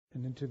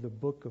and into the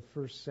book of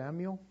 1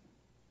 Samuel.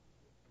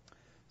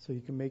 So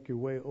you can make your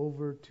way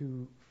over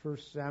to 1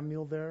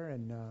 Samuel there,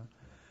 and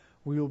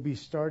we will be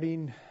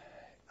starting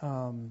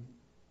in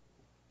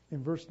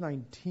verse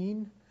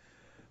 19.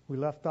 We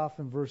left off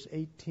in verse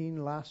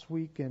 18 last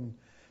week, and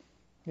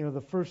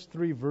the first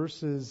three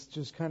verses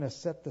just kind of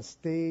set the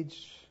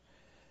stage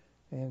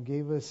and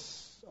gave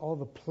us all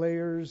the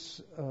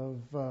players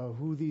of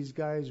who these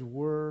guys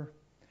were.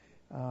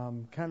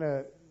 Kind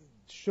of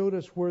showed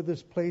us where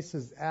this place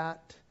is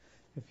at.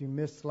 If you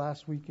missed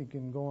last week, you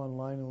can go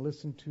online and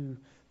listen to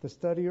the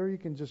study, or you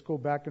can just go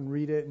back and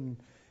read it and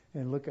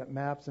look at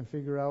maps and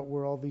figure out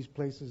where all these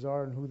places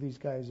are and who these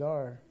guys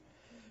are.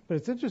 But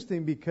it's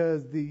interesting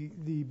because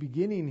the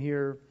beginning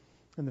here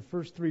in the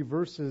first three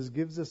verses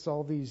gives us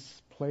all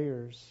these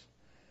players,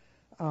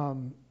 of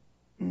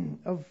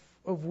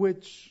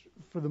which,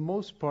 for the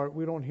most part,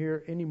 we don't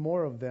hear any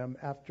more of them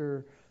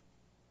after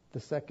the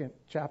second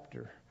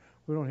chapter.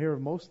 We don't hear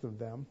of most of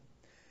them.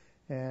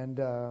 And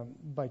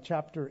by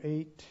chapter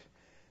 8,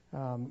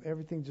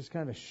 everything just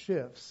kind of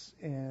shifts.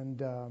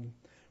 And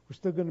we're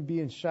still going to be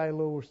in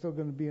Shiloh. We're still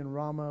going to be in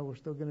Ramah. We're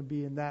still going to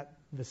be in that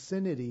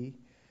vicinity.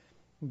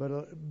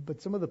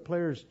 But some of the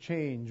players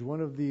change.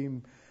 One of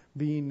them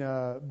being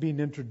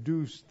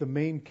introduced, the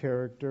main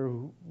character,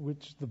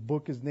 which the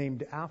book is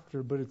named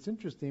after. But it's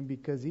interesting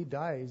because he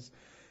dies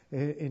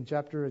in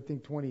chapter, I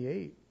think,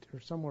 28 or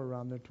somewhere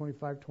around there,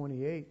 25,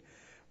 28.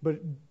 But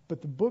the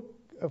book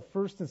of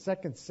 1st and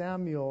 2nd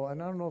Samuel,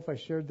 and I don't know if I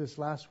shared this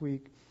last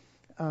week,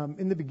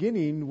 in the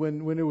beginning,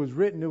 when it was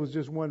written, it was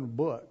just one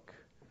book.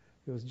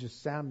 It was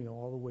just Samuel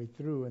all the way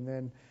through. And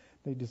then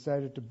they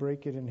decided to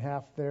break it in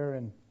half there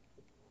and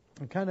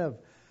kind of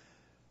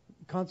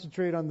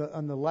concentrate on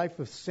the life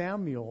of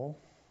Samuel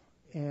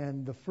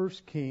and the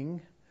first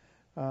king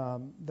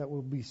that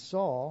will be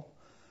Saul,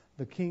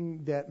 the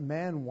king that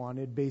man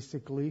wanted,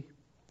 basically.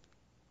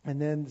 And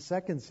then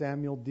 2nd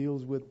Samuel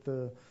deals with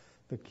the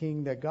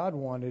king that God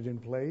wanted in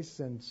place.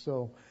 And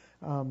so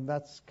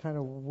that's kind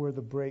of where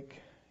the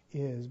break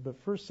is. But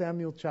 1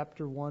 Samuel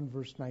chapter 1,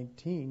 verse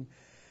 19.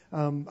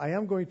 I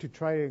am going to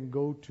try and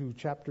go to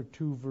chapter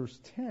 2, verse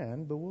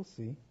 10, but we'll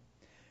see.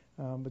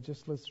 But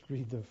just let's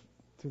read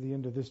to the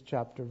end of this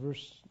chapter,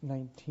 verse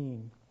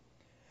 19.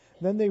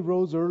 Then they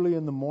rose early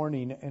in the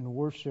morning and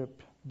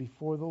worshipped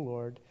before the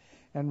Lord,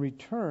 and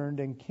returned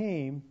and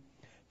came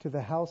to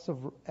the house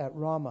at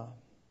Ramah.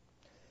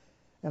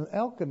 And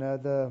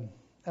Elkanah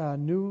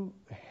knew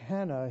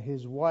Hannah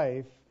his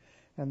wife,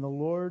 and the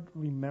Lord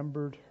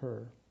remembered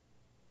her.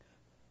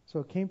 So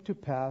it came to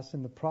pass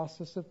in the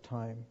process of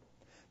time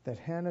that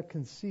Hannah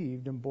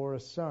conceived and bore a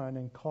son,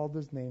 and called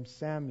his name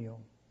Samuel,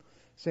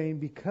 saying,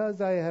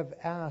 "Because I have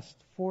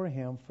asked for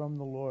him from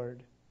the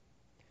Lord."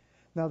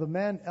 Now the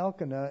man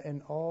Elkanah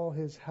and all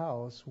his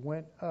house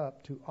went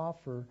up to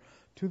offer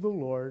to the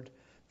Lord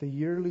the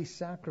yearly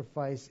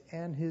sacrifice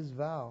and his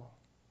vow.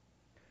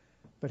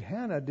 But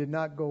Hannah did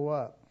not go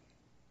up,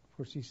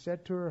 for she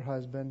said to her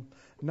husband,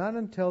 "Not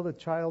until the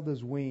child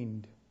is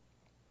weaned.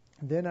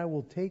 Then I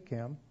will take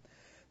him,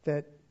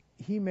 that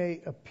he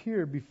may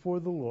appear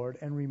before the Lord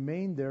and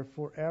remain there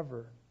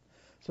forever."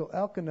 So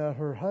Elkanah,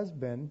 her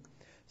husband,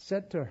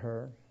 said to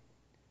her,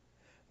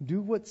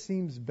 "Do what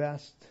seems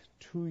best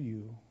to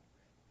you.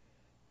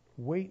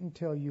 Wait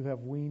until you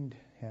have weaned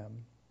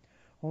him.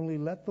 Only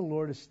let the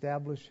Lord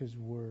establish his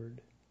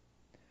word."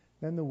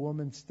 Then the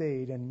woman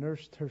stayed and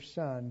nursed her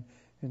son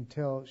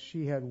until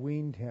she had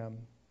weaned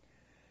him.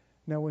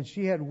 Now when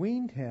she had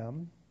weaned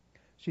him,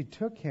 she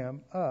took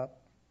him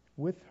up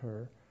with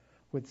her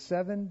with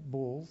 7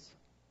 bulls,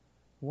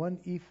 1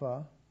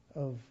 ephah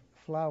of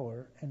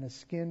flour, and a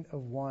skin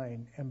of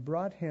wine, and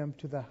brought him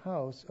to the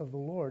house of the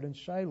Lord in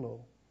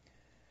Shiloh.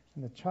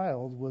 And the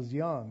child was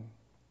young.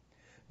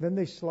 Then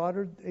they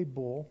slaughtered a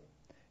bull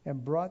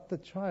and brought the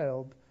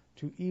child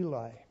to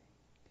Eli.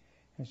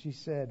 And she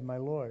said, "My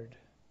Lord,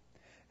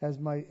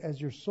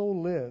 as your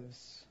soul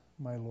lives,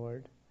 my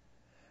Lord,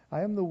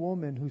 I am the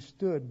woman who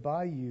stood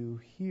by you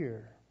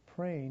here,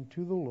 praying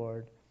to the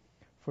Lord.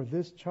 For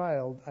this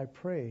child I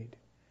prayed,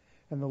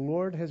 and the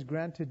Lord has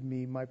granted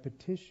me my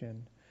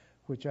petition,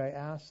 which I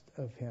asked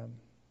of him.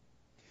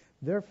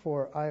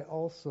 Therefore I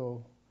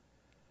also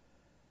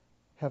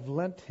have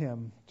lent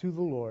him to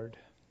the Lord.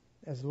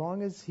 As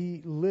long as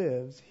he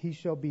lives, he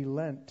shall be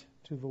lent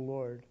to the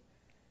Lord."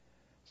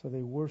 So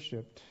they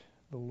worshipped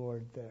the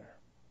Lord there.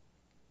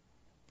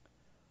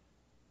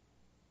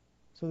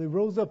 So they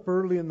rose up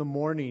early in the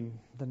morning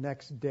the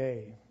next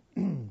day,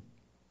 and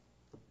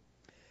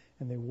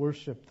they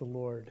worshipped the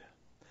Lord.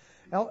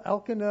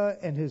 Elkanah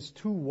and his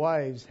 2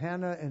 wives,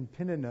 Hannah and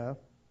Peninnah,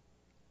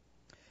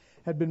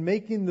 had been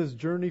making this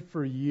journey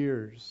for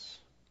years.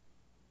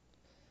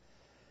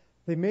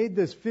 They made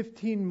this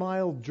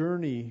 15-mile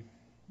journey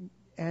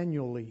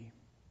annually.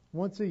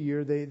 Once a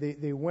year,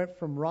 they went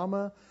from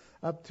Ramah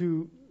up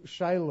to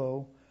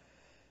Shiloh.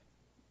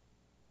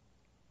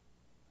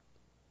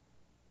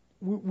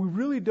 We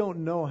really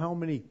don't know how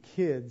many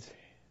kids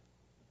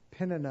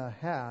Peninnah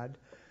had,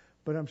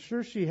 but I'm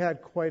sure she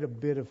had quite a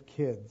bit of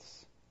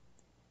kids.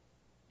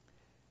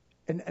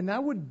 And I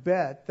would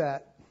bet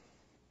that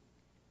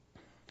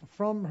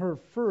from her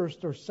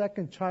first or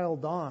second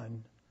child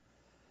on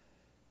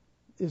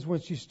is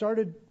when she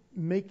started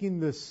making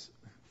this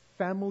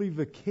family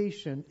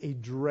vacation a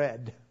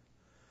dread,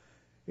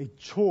 a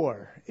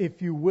chore,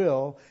 if you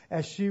will,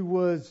 as she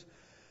was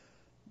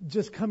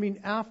just coming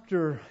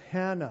after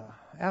Hannah,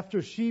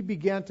 after she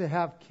began to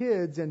have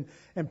kids, and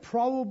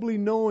probably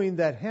knowing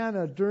that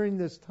Hannah during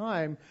this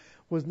time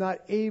was not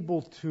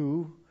able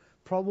to,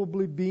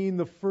 probably being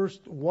the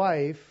first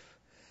wife,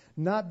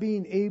 not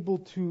being able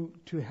to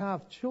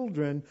have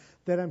children,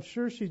 that I'm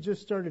sure she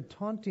just started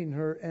taunting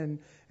her and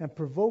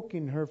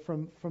provoking her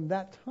from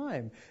that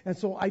time. And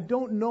so I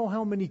don't know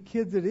how many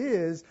kids it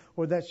is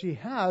or that she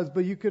has,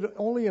 but you could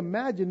only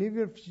imagine,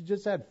 even if she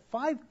just had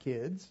 5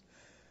 kids,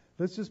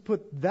 let's just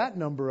put that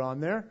number on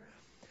there,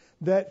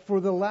 that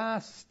for the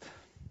last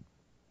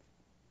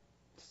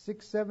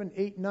 6, 7,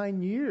 8,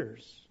 9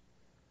 years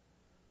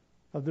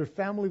of their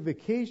family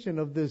vacation,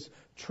 of this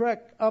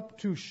trek up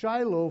to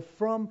Shiloh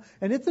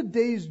and it's a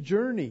day's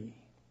journey.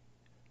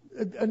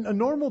 A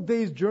normal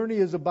day's journey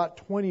is about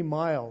 20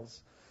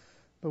 miles.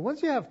 But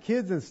once you have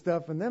kids and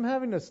stuff, and them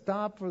having to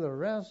stop for the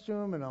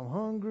restroom, and I'm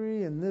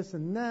hungry, and this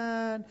and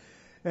that,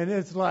 and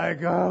it's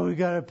like, oh, we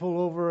got to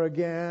pull over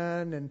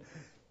again, and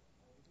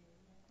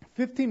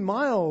 15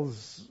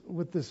 miles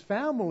with this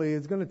family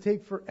is going to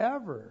take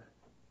forever.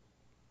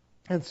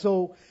 And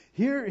so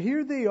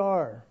here they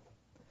are,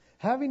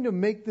 having to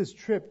make this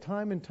trip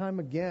time and time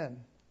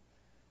again.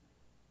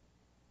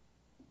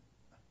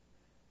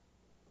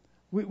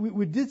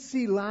 We did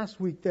see last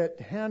week that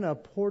Hannah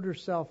poured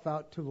herself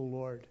out to the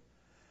Lord.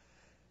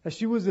 As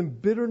she was in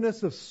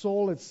bitterness of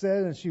soul, it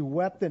said, and she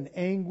wept in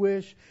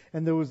anguish,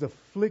 and there was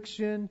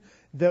affliction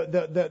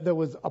that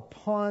was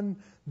upon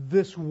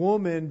this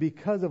woman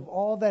because of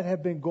all that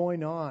had been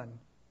going on.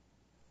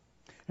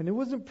 And it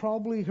wasn't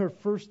probably her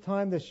first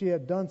time that she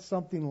had done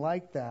something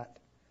like that.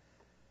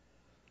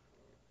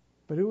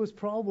 But it was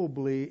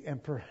probably,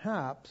 and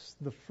perhaps,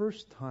 the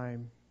first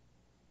time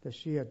that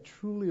she had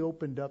truly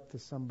opened up to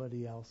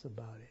somebody else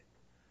about it.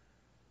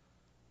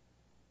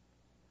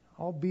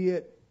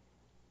 Albeit,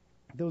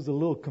 there was a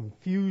little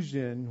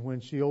confusion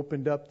when she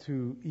opened up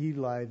to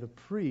Eli, the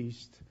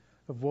priest,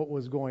 of what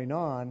was going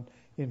on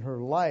in her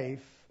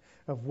life,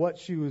 of what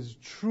she was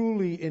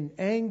truly in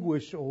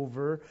anguish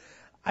over.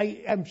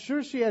 I'm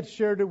sure she had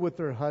shared it with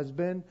her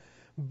husband,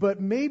 but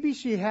maybe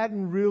she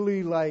hadn't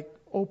really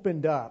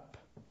opened up.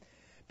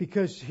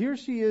 Because here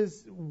she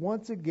is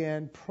once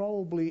again,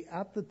 probably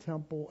at the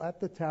temple, at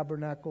the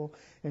tabernacle,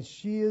 and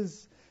she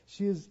is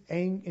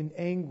in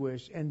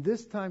anguish. And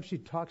this time she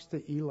talks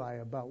to Eli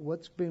about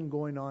what's been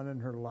going on in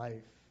her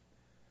life.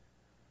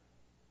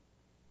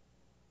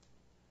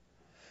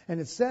 And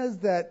it says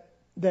that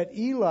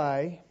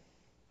Eli,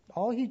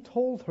 all he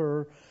told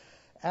her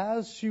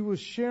as she was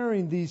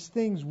sharing these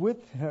things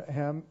with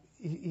him,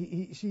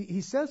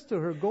 he says to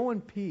her, go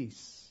in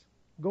peace.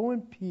 Go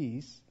in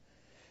peace.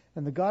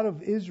 And the God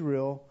of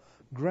Israel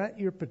grant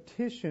your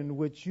petition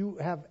which you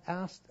have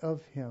asked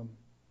of him.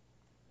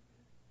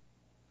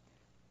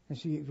 And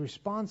she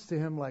responds to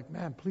him like,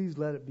 man, please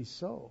let it be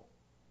so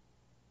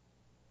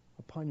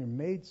upon your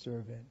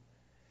maidservant.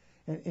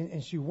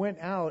 And she went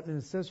out, and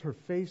it says her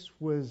face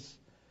was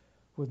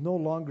no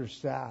longer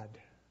sad.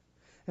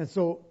 And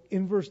so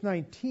in verse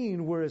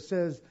 19, where it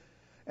says,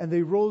 and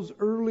they rose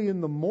early in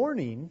the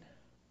morning,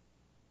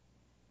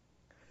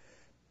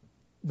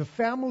 the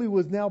family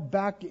was now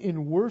back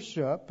in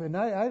worship, and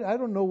I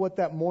don't know what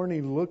that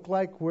morning looked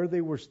like, where they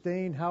were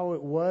staying, how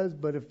it was,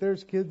 but if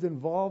there's kids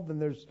involved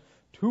and there's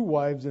 2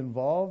 wives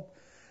involved,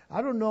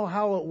 I don't know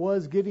how it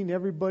was getting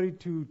everybody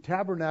to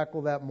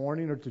tabernacle that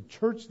morning or to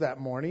church that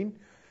morning,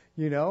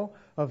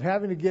 of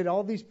having to get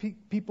all these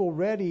people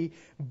ready,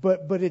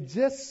 but it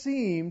just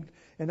seemed,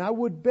 and I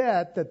would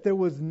bet that there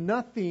was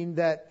nothing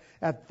that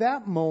at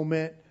that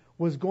moment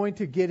was going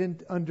to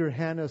get under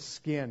Hannah's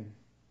skin.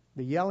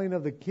 The yelling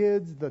of the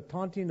kids, the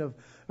taunting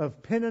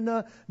of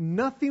Peninnah,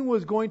 nothing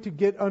was going to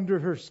get under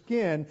her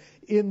skin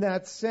in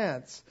that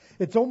sense.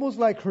 It's almost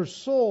like her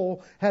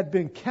soul had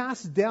been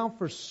cast down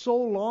for so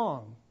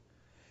long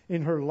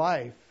in her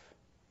life,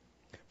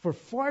 for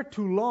far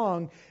too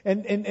long,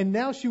 and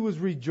now she was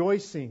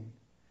rejoicing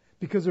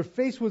because her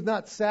face was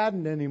not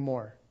saddened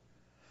anymore.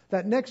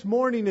 That next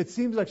morning, it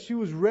seems like she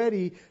was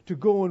ready to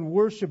go and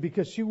worship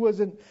because she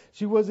wasn't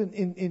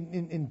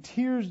in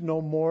tears no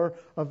more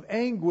of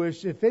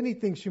anguish. If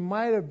anything, she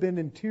might have been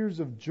in tears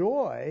of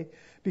joy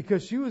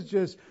because she was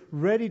just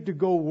ready to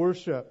go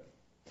worship.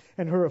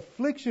 And her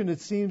affliction,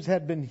 it seems,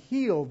 had been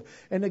healed.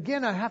 And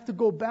again, I have to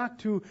go back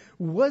to,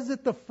 was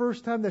it the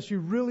first time that she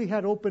really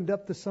had opened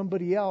up to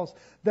somebody else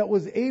that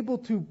was able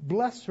to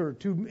bless her,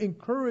 to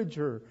encourage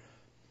her?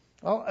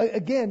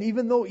 Again,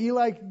 even though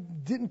Eli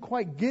didn't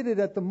quite get it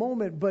at the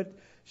moment, but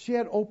she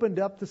had opened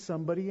up to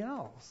somebody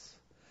else.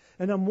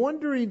 And I'm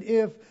wondering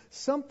if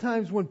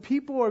sometimes when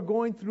people are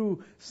going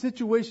through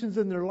situations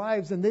in their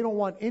lives and they don't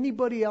want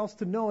anybody else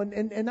to know,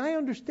 and I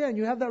understand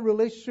you have that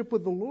relationship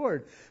with the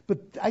Lord, but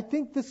I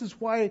think this is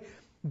why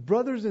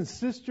brothers and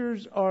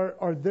sisters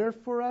are there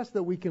for us,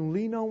 that we can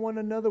lean on one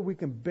another, we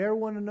can bear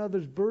one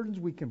another's burdens,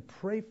 we can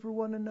pray for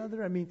one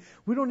another. I mean,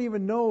 we don't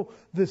even know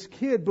this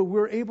kid, but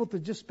we're able to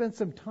just spend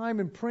some time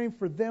in praying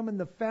for them and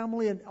the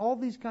family and all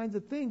these kinds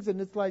of things.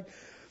 And it's like,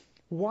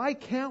 why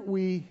can't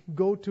we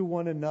go to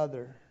one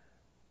another?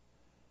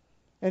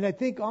 And I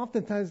think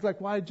oftentimes,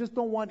 like, well, I just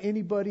don't want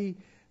anybody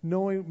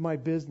knowing my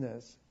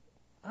business.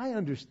 I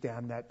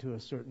understand that to a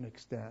certain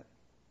extent.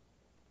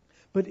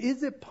 But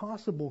is it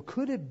possible?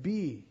 Could it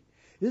be?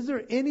 Is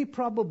there any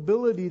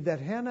probability that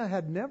Hannah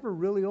had never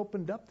really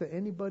opened up to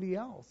anybody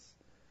else?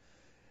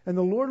 And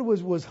the Lord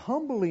was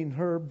humbling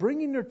her,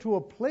 bringing her to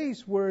a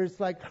place where it's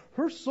like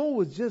her soul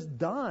was just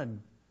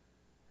done.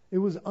 It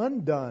was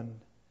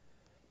undone.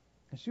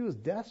 And she was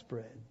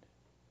desperate.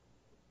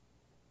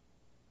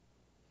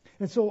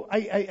 And so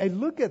I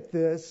look at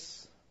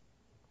this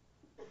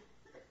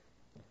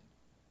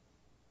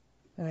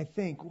and I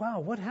think, wow,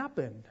 what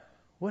happened?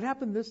 What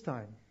happened this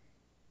time?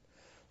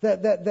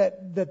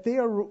 That they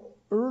are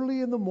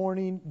early in the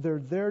morning, they're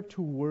there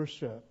to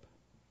worship.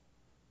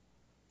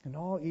 And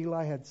all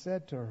Eli had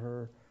said to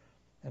her,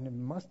 and it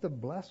must have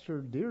blessed her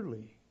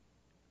dearly,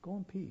 go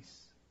in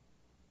peace.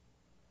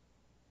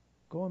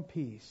 Go in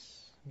peace.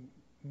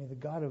 May the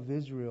God of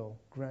Israel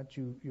grant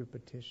you your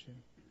petition.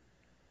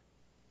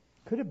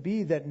 Could it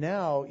be that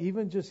now,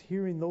 even just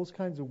hearing those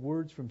kinds of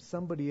words from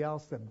somebody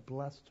else that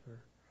blessed her,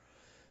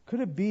 could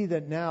it be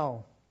that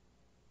now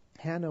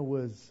Hannah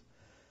was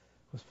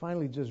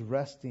finally just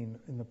resting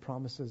in the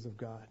promises of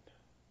God?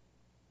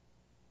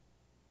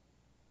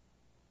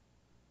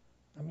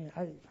 I mean,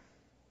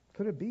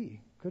 could it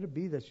be? Could it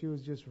be that she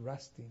was just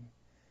resting?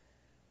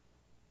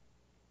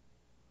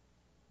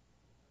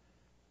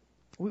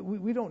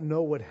 We don't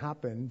know what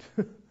happened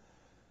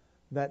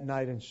that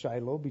night in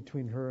Shiloh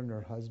between her and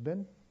her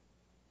husband.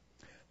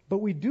 But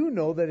we do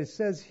know that it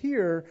says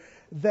here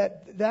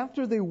that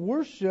after they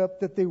worshiped,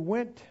 that they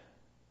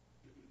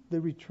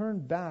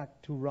returned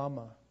back to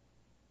Ramah.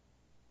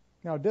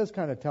 Now, it does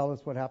kind of tell us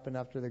what happened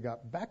after they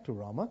got back to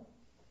Ramah.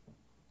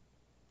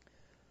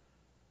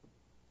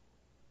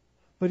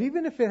 But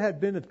even if it had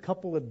been a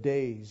couple of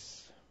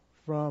days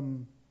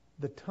from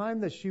the time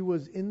that she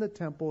was in the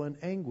temple in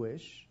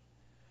anguish,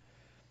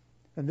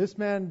 and this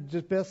man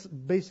just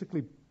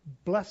basically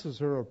blesses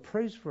her or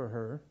prays for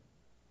her,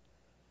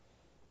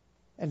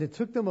 and it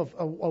took them a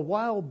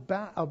while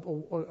back,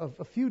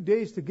 a few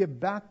days to get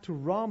back to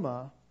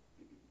Ramah.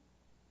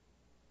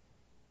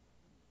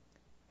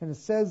 And it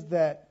says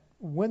that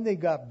when they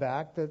got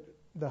back, that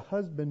the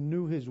husband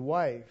knew his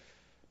wife.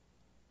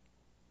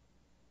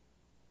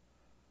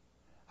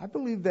 I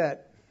believe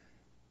that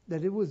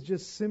it was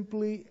just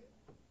simply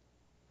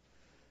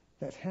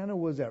that Hannah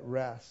was at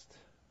rest.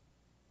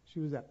 She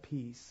was at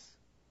peace.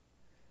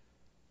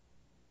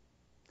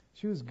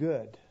 She was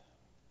good.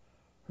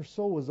 Her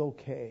soul was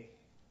okay.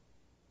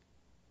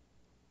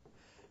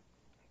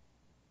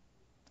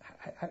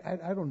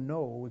 I don't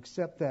know,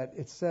 except that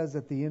it says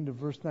at the end of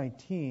verse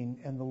 19,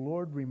 and the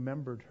Lord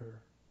remembered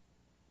her.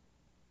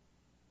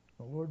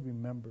 The Lord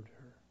remembered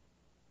her.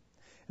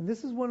 And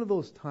this is one of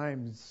those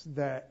times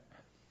that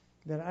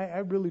I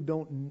really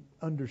don't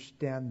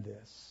understand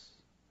this.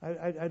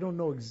 I don't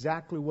know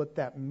exactly what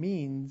that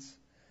means,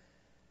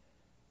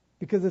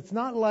 because it's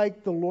not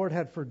like the Lord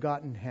had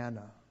forgotten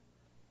Hannah.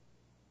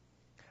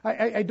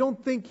 I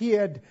don't think he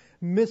had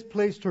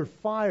misplaced her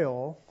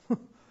file,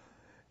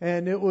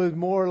 and it was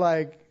more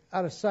like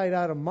out of sight,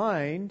 out of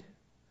mind,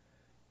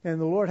 and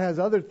the Lord has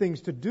other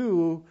things to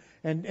do,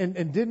 and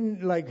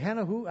didn't, like,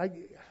 Hannah who?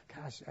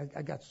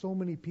 I got so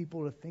many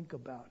people to think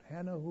about.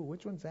 Hannah who?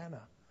 Which one's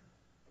Hannah?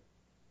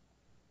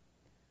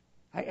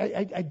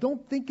 I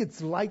don't think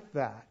it's like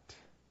that.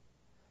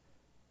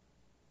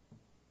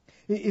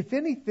 If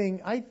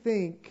anything, I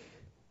think,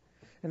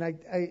 and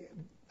I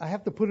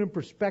have to put in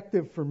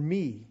perspective for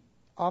me,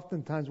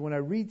 oftentimes when I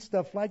read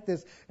stuff like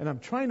this and I'm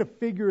trying to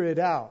figure it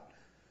out.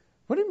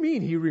 What do you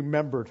mean he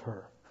remembered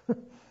her?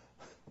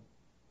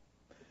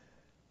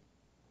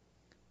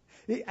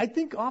 I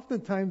think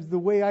oftentimes the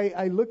way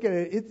I look at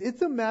it,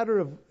 it's a matter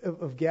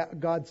of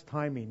God's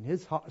timing,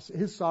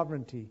 His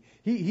sovereignty,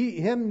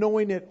 Him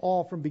knowing it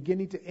all from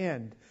beginning to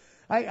end.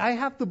 I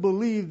have to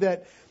believe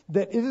that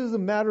it is a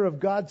matter of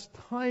God's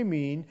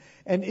timing,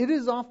 and it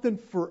is often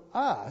for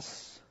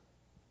us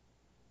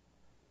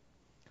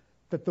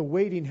that the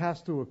waiting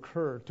has to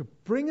occur to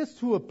bring us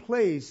to a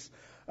place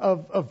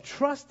of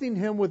trusting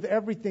Him with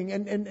everything.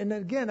 And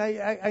again,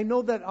 I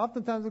know that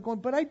oftentimes I'm going,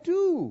 but I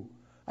do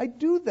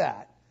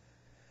that.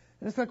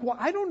 And it's like, well,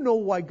 I don't know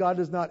why God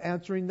is not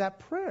answering that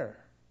prayer.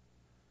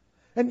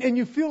 And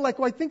you feel like,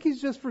 well, I think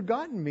He's just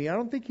forgotten me. I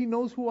don't think He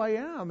knows who I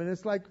am. And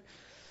it's like,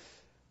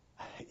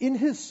 in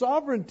His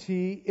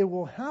sovereignty, it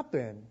will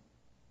happen.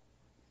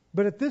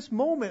 But at this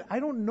moment, I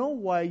don't know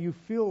why you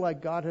feel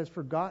like God has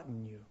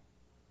forgotten you.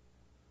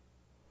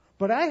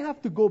 But I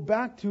have to go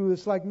back to,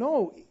 it's like,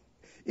 no,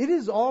 it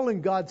is all in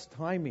God's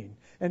timing.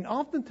 And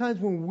oftentimes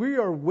when we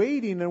are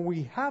waiting and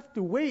we have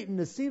to wait and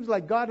it seems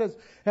like God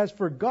has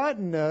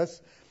forgotten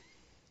us,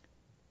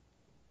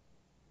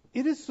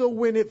 it is so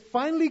when it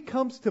finally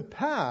comes to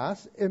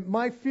pass, it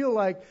might feel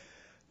like,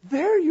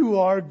 there you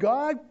are,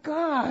 God.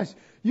 Gosh,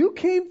 you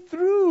came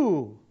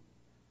through.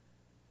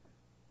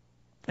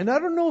 And I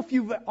don't know if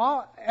you've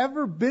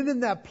ever been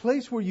in that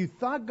place where you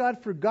thought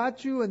God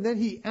forgot you and then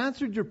He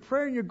answered your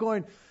prayer and you're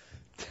going,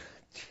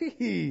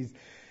 geez.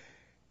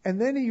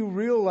 And then you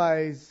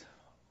realize,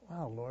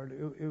 wow, Lord,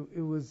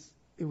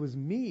 it was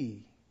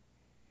me.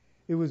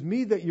 It was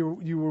me that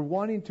you were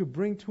wanting to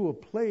bring to a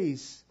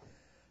place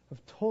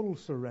of total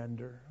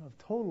surrender, of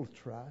total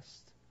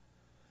trust.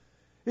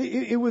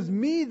 It was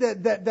me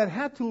that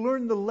had to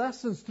learn the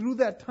lessons through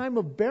that time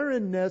of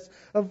barrenness,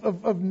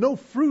 of no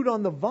fruit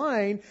on the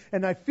vine.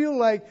 And I feel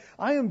like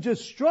I am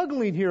just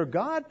struggling here,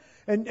 God.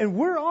 And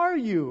where are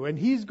you? And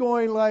He's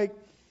going like,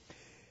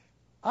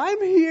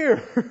 I'm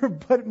here,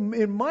 but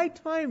in my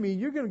timing,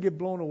 you're going to get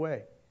blown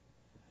away.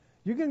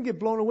 You're going to get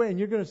blown away and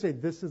you're going to say,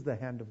 this is the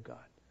hand of God.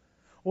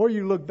 Or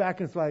you look back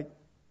and it's like,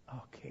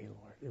 okay, Lord.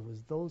 It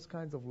was those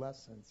kinds of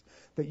lessons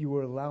that you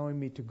were allowing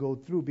me to go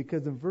through.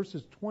 Because in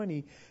verses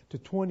 20 to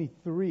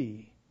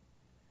 23,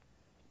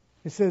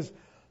 it says,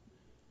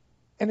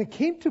 and it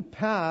came to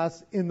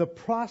pass in the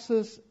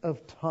process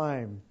of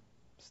time.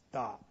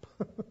 Stop.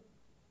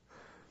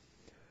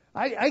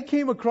 I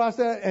came across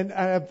that and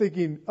I'm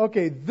thinking,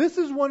 okay, this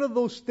is one of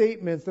those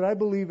statements that I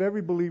believe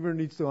every believer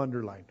needs to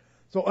underline.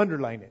 So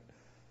underline it.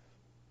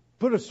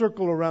 Put a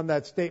circle around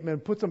that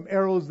statement. Put some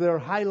arrows there.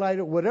 Highlight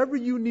it. Whatever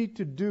you need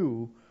to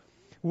do.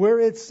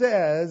 Where it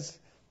says,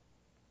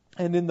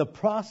 and in the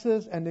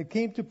process, and it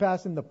came to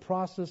pass in the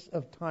process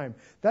of time.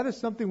 That is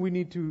something we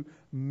need to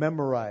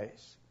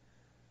memorize.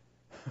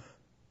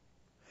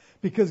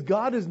 Because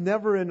God is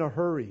never in a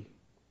hurry.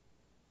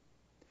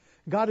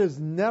 God is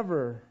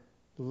never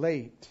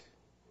late.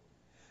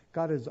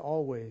 God is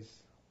always,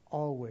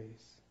 always,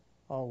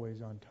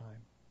 always on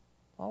time.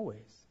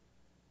 Always.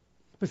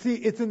 But see,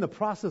 it's in the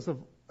process of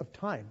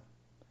time.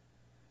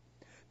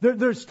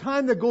 There's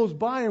time that goes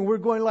by and we're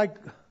going like,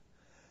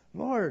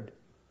 Lord,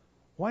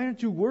 why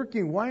aren't you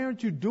working? Why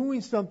aren't you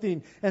doing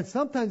something? And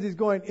sometimes He's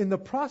going, in the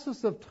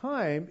process of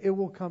time, it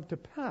will come to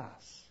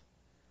pass.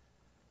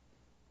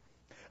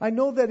 I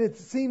know that it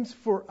seems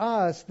for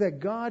us that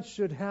God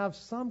should have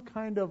some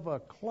kind of a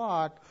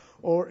clock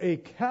or a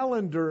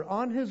calendar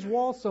on His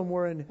wall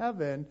somewhere in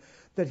heaven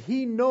that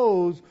He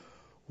knows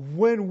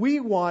when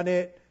we want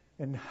it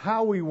and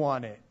how we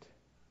want it.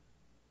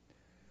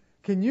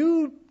 Can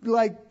you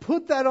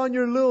put that on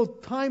your little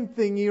time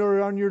thingy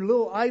or on your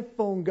little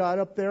iPhone, God,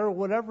 up there or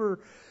whatever?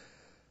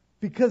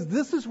 Because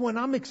this is when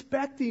I'm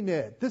expecting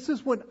it. This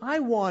is when I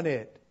want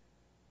it.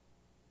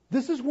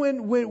 This is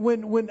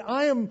when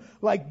I am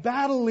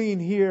battling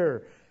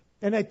here.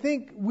 And I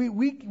think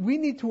we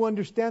need to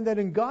understand that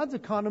in God's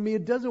economy,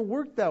 it doesn't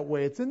work that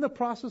way. It's in the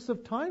process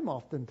of time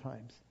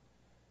oftentimes.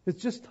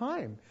 It's just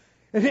time.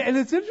 And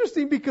it's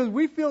interesting because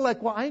we feel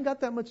like, well, I ain't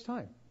got that much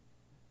time.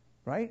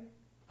 Right?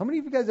 How many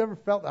of you guys ever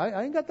felt,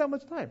 I ain't got that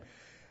much time?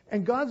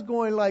 And God's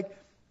going like,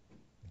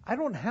 I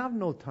don't have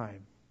no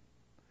time.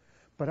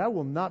 But I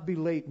will not be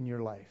late in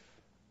your life.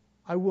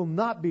 I will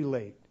not be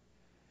late.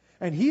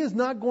 And He is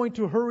not going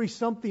to hurry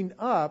something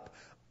up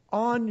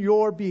on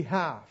your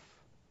behalf.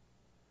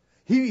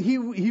 He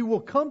will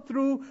come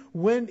through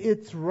when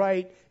it's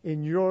right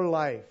in your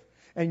life.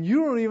 And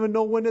you don't even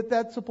know when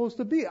that's supposed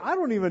to be. I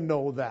don't even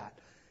know that.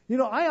 You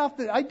know, I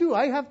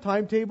have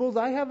timetables,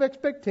 I have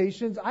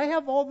expectations, I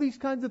have all these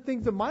kinds of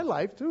things in my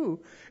life too.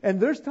 And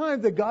there's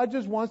times that God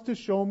just wants to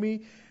show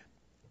me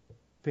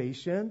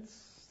patience,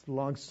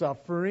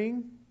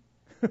 long-suffering,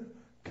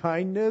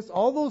 kindness,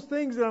 all those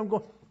things that I'm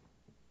going,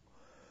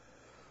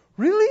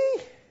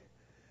 really?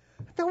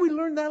 I thought we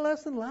learned that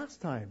lesson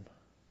last time.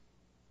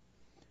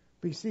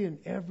 But you see, in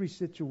every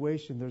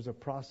situation, there's a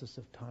process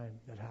of time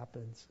that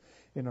happens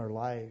in our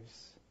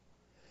lives.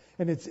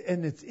 And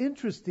it's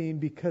interesting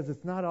because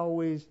it's not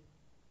always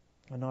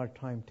on our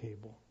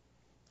timetable.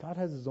 God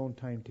has His own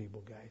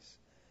timetable, guys.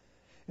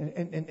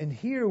 And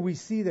here we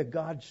see that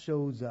God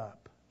shows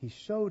up. He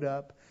showed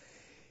up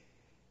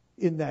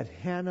in that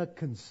Hannah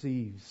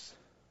conceives.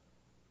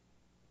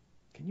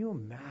 Can you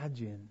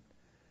imagine?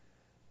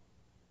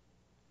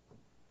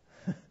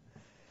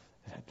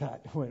 I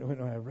thought, when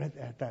I read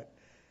that, I thought,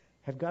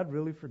 had God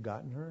really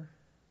forgotten her?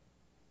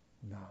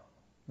 No,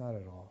 not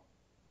at all.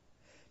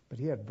 But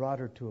He had brought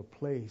her to a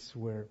place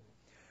where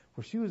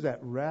she was at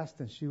rest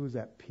and she was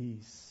at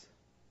peace.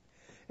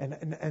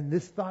 And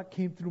this thought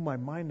came through my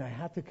mind. I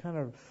had to kind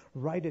of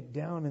write it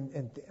down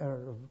and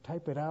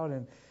type it out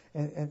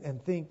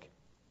and think,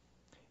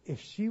 if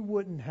she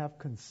wouldn't have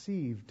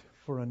conceived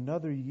for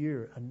another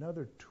year,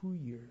 another 2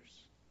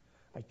 years,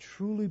 I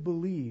truly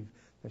believe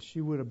that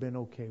she would have been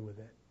okay with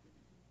it.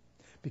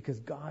 Because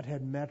God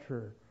had met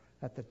her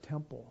at the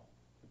temple.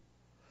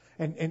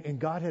 And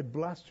God had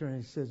blessed her, and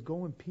He says,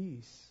 go in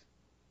peace,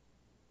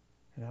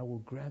 and I will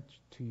grant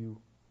to you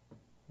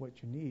what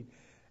you need.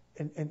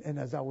 And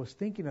as I was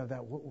thinking of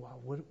that,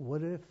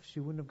 what if she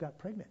wouldn't have got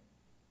pregnant?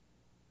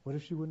 What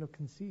if she wouldn't have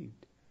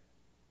conceived?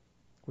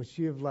 Would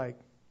she have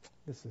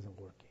this isn't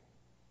working.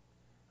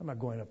 I'm not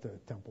going up to the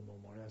temple no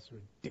more. That's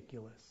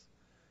ridiculous.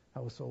 I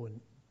was so in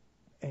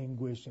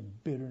anguish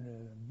and bitterness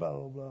and blah,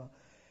 blah, blah.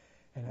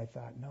 And I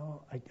thought,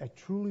 no, I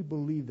truly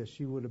believe that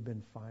she would have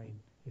been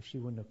fine if she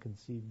wouldn't have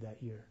conceived that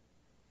year.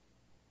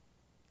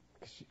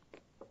 Because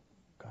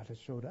God had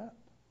showed up.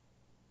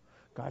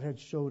 God had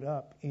showed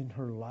up in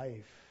her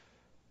life.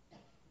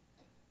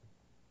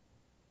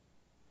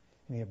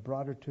 And He had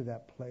brought her to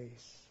that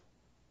place.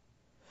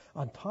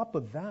 On top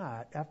of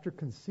that, after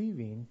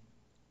conceiving,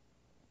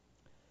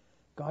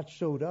 God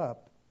showed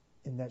up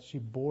in that she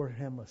bore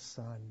him a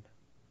son.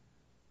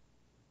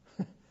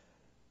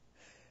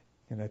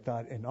 And I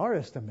thought, in our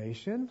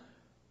estimation,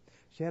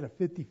 she had a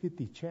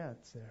 50-50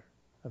 chance there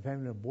of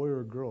having a boy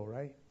or a girl,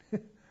 right?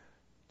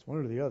 It's one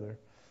or the other.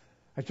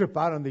 I trip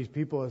out on these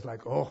people. It's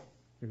like, oh,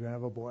 you're going to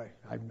have a boy.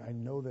 I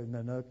know that. And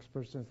the next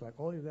person is like,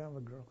 oh, you're going to have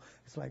a girl.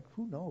 It's like,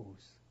 who knows?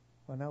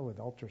 Well, now with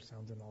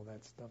ultrasounds and all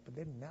that stuff, but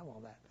they didn't have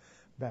all that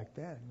back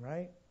then,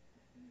 right?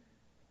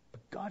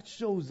 But God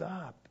shows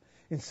up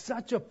in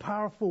such a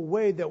powerful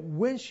way that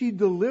when she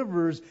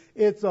delivers,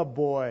 it's a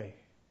boy.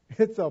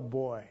 It's a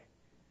boy.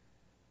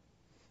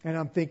 And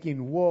I'm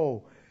thinking,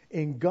 whoa,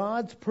 in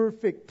God's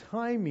perfect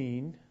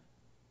timing,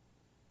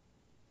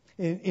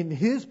 in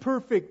His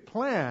perfect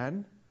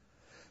plan,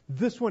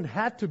 this one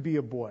had to be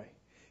a boy.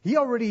 He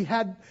already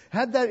had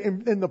that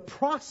in the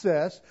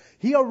process.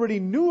 He already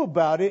knew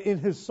about it in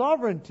His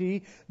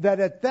sovereignty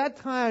that at that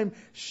time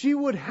she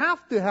would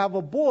have to have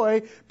a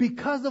boy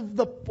because of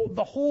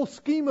the whole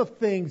scheme of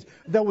things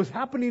that was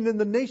happening in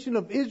the nation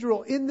of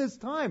Israel in this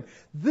time.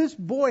 This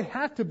boy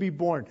had to be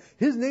born.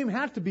 His name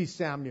had to be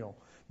Samuel.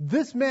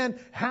 This man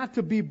had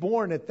to be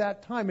born at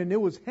that time, and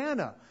it was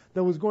Hannah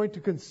that was going to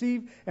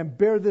conceive and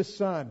bear this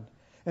son.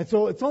 And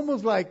so it's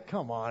almost like,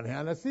 come on,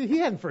 Hannah. See, He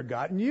hadn't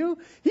forgotten you.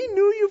 He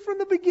knew you from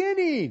the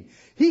beginning.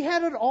 He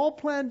had it all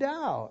planned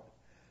out.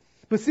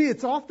 But see,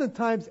 it's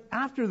oftentimes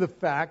after the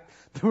fact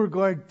that we're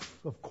going,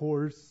 of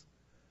course.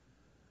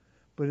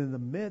 But in the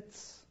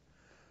midst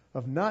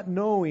of not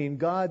knowing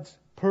God's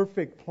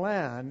perfect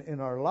plan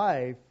in our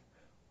life,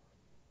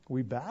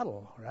 we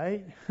battle,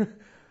 right?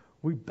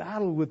 We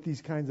battle with these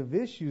kinds of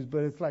issues, but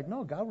it's like,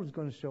 no, God was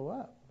going to show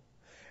up.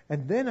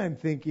 And then I'm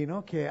thinking,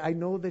 okay, I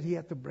know that He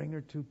had to bring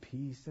her to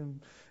peace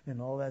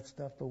and all that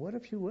stuff, but what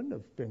if she wouldn't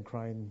have been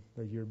crying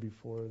the year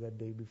before, that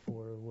day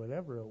before, or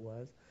whatever it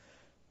was?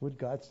 Would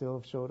God still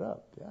have showed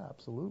up? Yeah,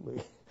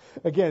 absolutely.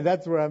 Again,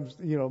 that's where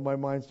my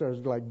mind starts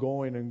like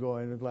going and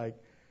going. It's like,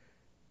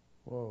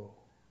 whoa,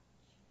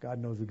 God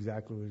knows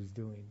exactly what He's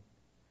doing.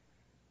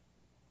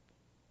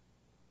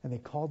 And they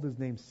called his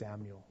name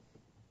Samuel.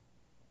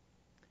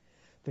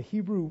 The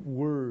Hebrew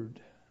word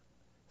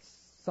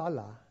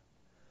salah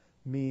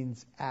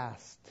means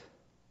asked.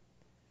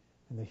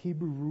 And the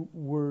Hebrew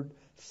word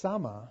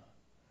sama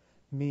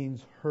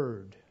means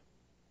heard.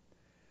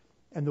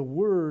 And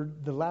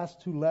the last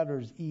two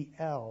letters,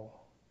 E-L,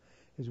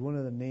 is one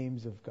of the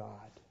names of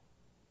God.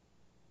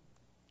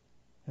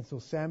 And so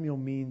Samuel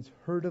means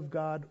heard of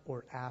God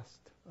or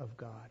asked of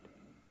God.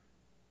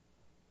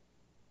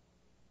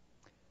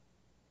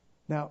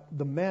 Now,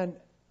 the man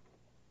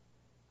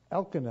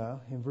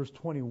Elkanah, in verse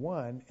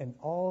 21, and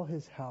all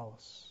his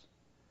house,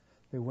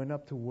 they went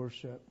up to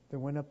worship. They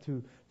went up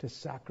to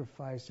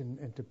sacrifice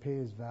and to pay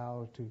his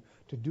vow,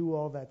 to do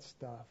all that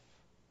stuff.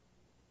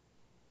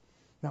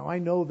 Now, I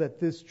know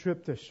that this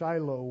trip to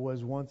Shiloh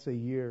was once a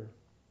year.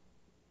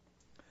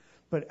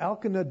 But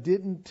Elkanah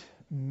didn't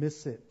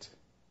miss it.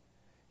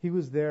 He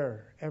was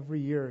there every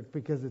year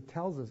because it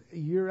tells us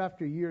year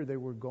after year they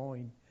were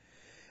going.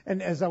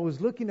 And as I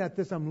was looking at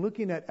this, I'm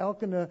looking at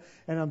Elkanah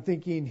and I'm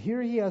thinking,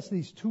 here he has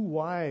these two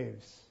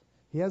wives.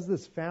 He has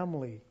this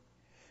family.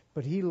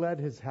 But he led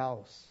his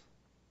house.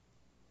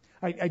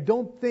 I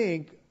don't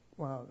think,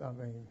 well, I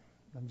mean,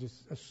 I'm just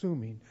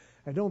assuming,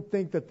 I don't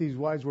think that these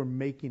wives were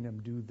making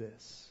him do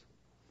this.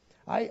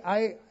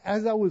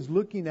 As I was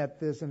looking at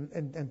this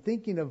and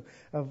thinking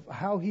of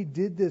how he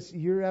did this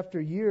year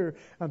after year,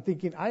 I'm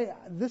thinking,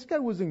 this guy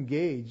was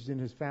engaged in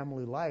his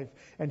family life,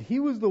 and he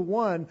was the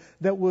one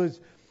that was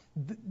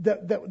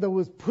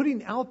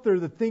putting out there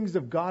the things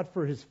of God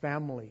for his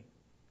family.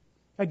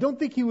 I don't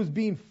think he was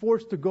being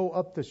forced to go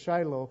up to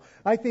Shiloh.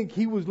 I think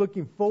he was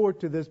looking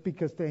forward to this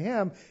because to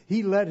him,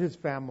 he led his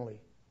family.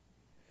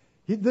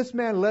 This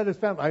man led his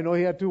family. I know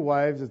he had two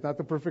wives. It's not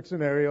the perfect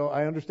scenario.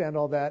 I understand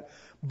all that.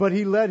 But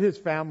he led his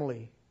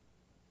family.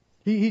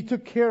 He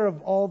took care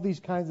of all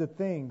these kinds of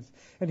things.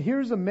 And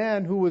here's a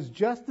man who was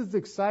just as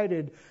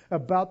excited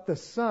about the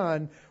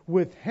son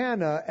with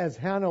Hannah as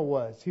Hannah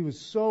was. He was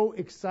so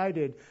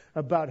excited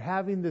about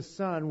having the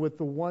son with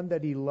the one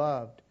that he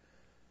loved.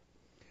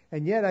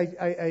 And yet I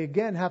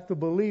again have to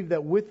believe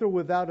that with or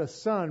without a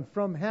son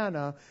from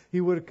Hannah, he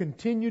would have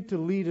continued to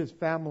lead his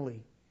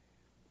family.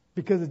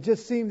 Because it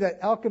just seemed that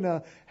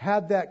Elkanah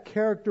had that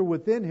character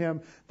within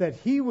him that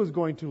he was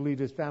going to lead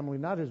his family,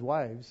 not his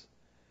wives.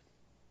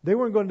 They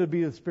weren't going to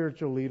be the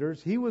spiritual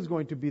leaders. He was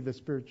going to be the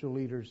spiritual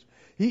leaders.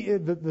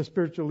 The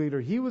spiritual leader.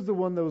 He was the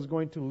one that was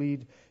going to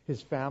lead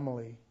his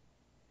family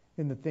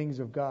in the things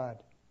of God.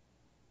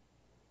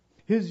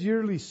 His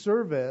yearly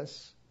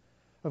service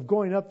of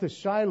going up to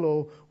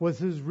Shiloh was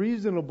his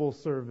reasonable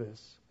service,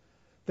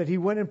 that he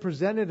went and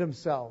presented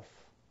himself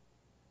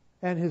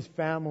and his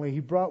family.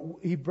 He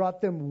brought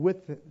them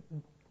with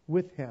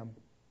him.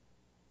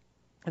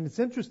 And it's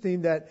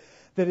interesting that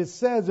it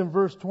says in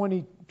verse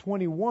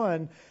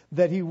 21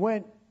 that he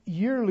went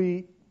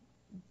yearly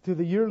to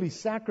the yearly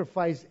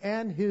sacrifice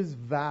and his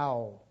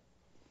vow.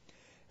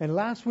 And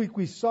last week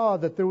we saw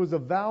that there was a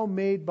vow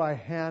made by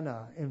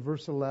Hannah in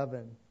verse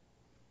 11.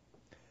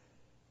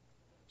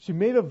 She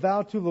made a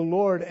vow to the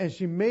Lord, and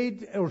she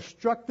made or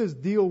struck this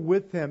deal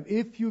with him.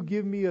 If you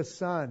give me a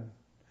son,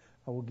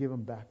 I will give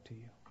him back to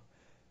you.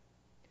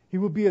 He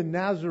will be a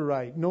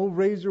Nazirite. No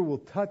razor will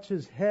touch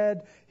his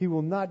head. He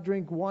will not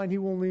drink wine. He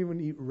won't even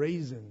eat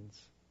raisins.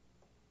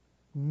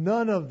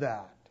 None of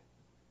that.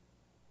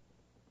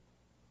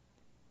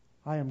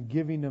 I am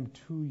giving them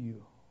to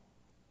you.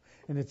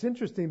 And it's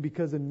interesting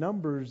because in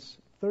Numbers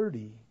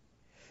 30,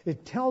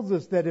 it tells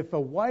us that if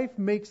a wife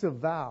makes a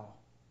vow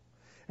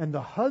and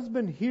the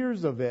husband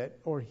hears of it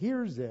or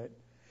hears it,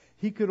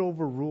 he could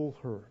overrule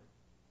her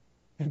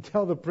and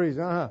tell the priest,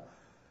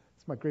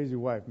 it's my crazy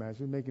wife, man.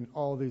 She's making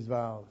all these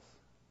vows.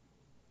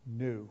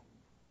 No.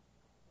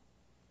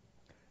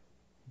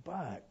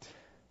 But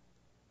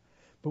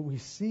we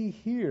see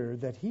here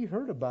that he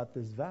heard about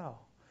this vow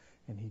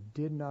and he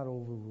did not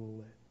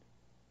overrule it.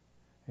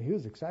 And he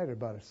was excited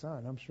about a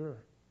son, I'm sure.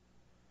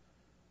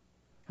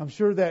 I'm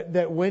sure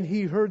that when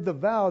he heard the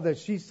vow that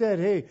she said,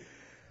 hey,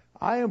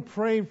 I am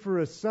praying for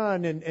a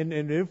son,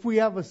 and if we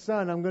have a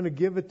son, I'm going to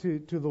give it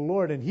to the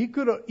Lord. And he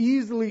could have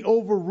easily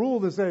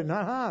overruled and said,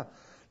 not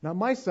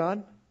my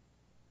son.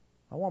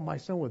 I want my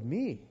son with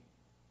me.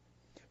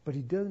 But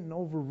he didn't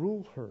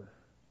overrule her.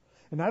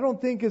 And I don't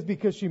think it's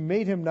because she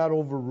made him not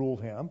overrule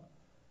him.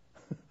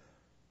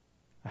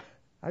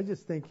 I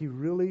just think he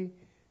really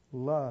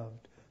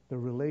loved the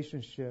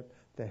relationship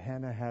that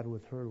Hannah had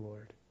with her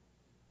Lord.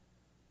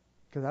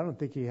 Because I don't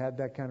think he had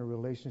that kind of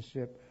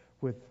relationship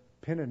with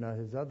Peninnah,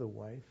 his other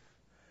wife.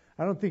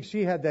 I don't think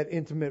she had that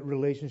intimate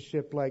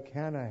relationship like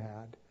Hannah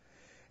had.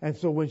 And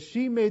so when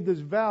she made this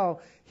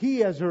vow,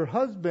 he as her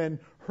husband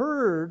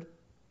heard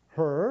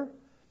her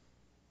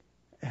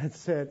and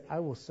said,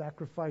 I will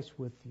sacrifice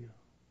with you.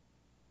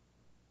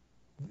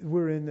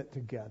 We're in it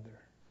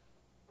together.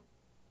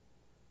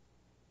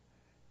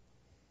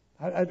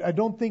 I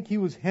don't think he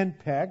was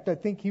henpecked. I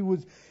think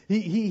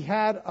he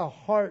had a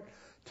heart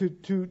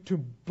to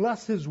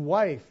bless his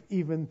wife,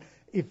 even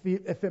if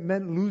it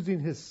meant losing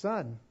his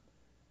son.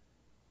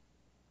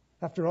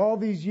 After all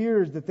these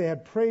years that they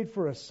had prayed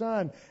for a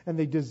son and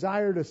they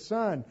desired a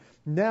son,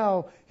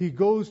 now he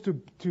goes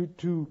to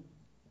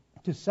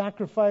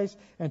sacrifice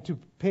and to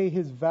pay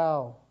his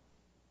vow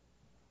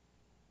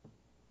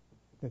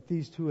that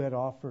these two had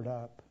offered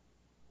up.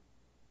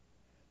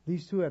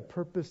 These two had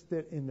purposed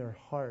it in their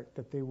heart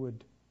that they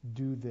would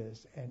do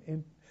this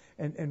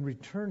and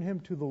return him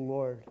to the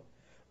Lord.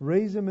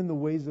 Raise him in the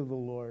ways of the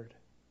Lord.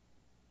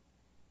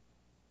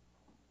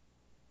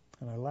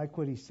 And I like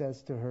what he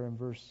says to her in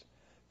verse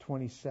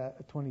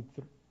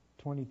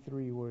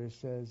 23, where it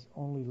says,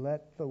 Only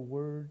let the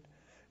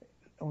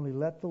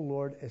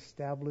Lord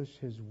establish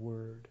his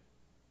word.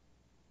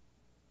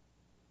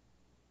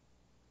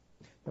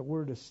 That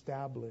word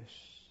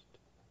established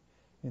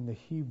in the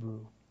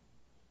Hebrew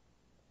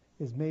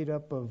is made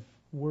up of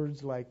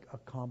words like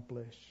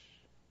accomplish,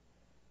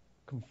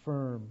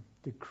 confirm,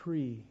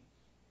 decree,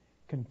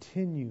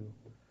 continue,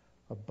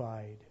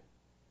 abide.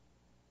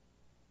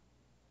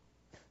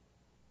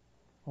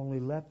 Only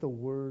let the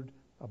word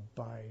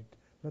abide.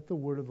 Let the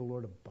word of the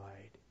Lord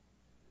abide.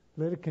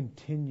 Let it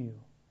continue.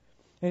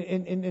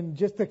 And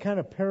just to kind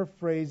of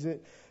paraphrase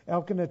it,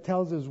 Elkanah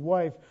tells his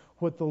wife,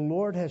 what the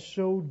Lord has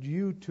showed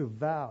you to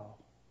vow,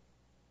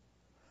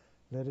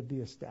 let it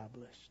be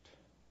established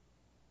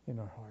in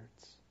our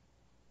hearts.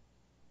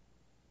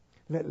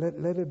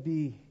 Let it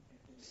be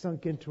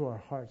sunk into our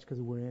hearts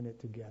because we're in it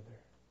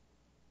together.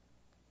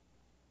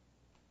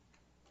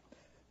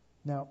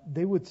 Now,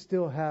 they would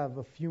still have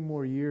a few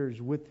more years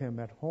with him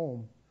at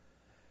home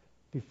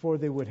before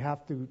they would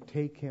have to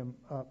take him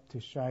up to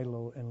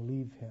Shiloh and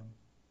leave him.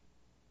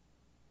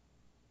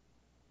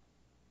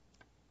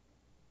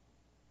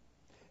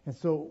 And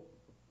so,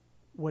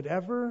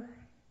 whatever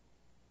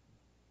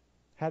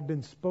had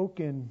been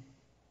spoken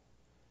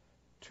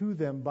to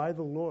them by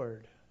the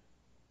Lord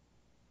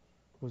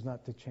was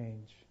not to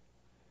change.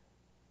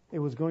 It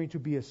was going to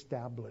be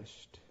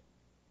established.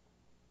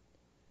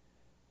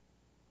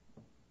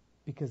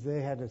 Because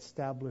they had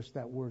established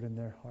that word in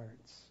their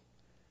hearts.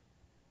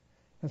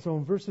 And so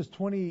in verses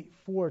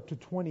 24 to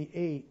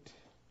 28,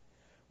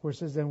 where it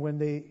says, and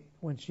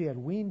when she had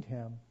weaned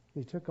him,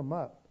 they took him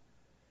up,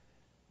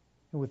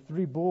 and with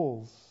 3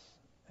 bulls,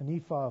 an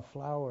ephah of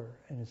flour,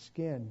 and a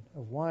skin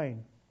of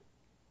wine,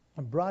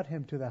 and brought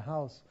him to the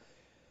house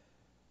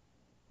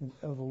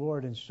of the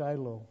Lord in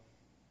Shiloh.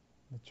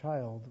 The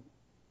child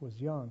was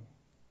young.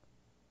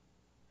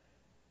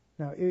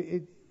 Now,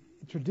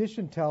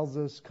 tradition tells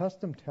us,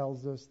 custom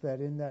tells us that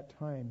in that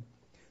time,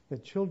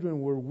 that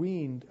children were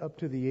weaned up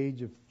to the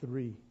age of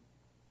 3.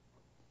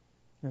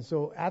 And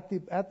so at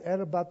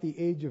about the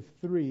age of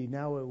 3,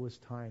 now it was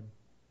time.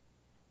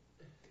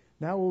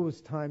 Now it was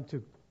time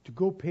to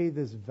go pay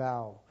this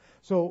vow.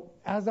 So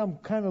as I'm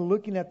kind of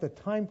looking at the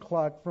time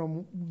clock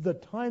from the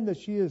time that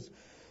she is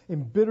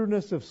in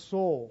bitterness of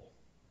soul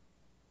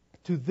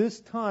to this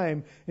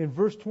time in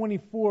verse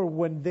 24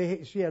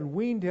 when she had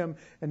weaned him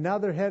and now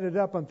they're headed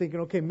up, I'm thinking,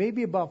 okay,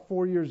 maybe about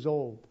 4 years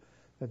old.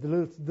 That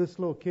this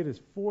little kid is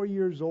 4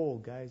 years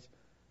old, guys.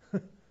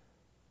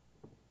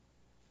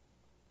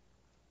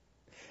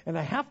 And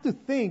I have to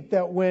think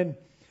that when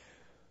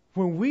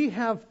we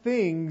have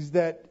things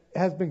that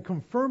has been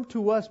confirmed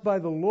to us by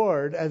the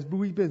Lord as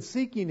we've been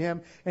seeking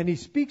Him, and He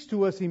speaks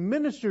to us, He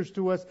ministers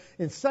to us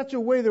in such a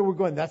way that we're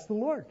going, that's the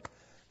Lord.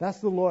 That's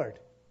the Lord.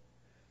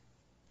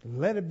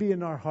 Let it be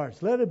in our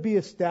hearts. Let it be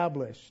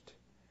established.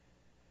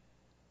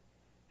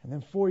 And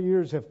then 4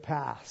 years have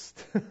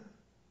passed.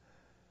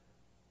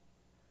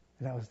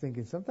 And I was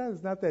thinking, sometimes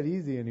it's not that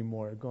easy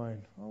anymore,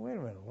 going, oh, wait a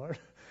minute, Lord.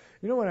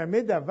 You know, when I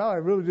made that vow, I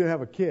really didn't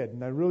have a kid,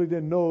 and I really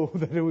didn't know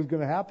that it was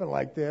going to happen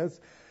like this.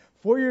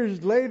 4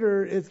 years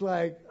later, it's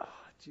like, oh,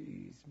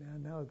 geez,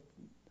 man, now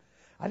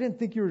I didn't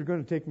think you were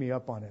going to take me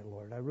up on it,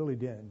 Lord. I really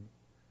didn't.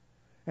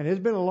 And it's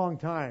been a long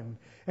time.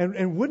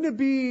 And wouldn't it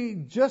be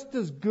just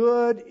as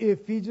good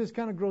if He just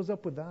kind of grows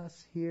up with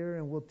us here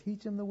and we'll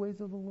teach him the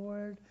ways of the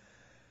Lord?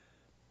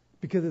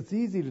 Because it's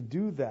easy to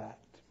do that.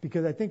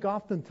 Because I think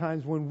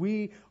oftentimes when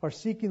we are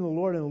seeking the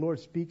Lord and the Lord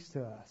speaks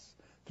to us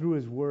through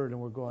His Word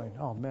and we're going,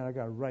 oh man, I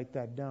got to write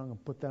that down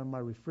and put that on my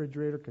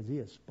refrigerator because He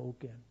has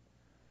spoken.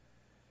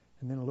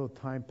 And then a little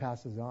time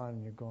passes on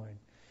and you're going,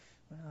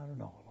 well, I don't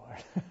know,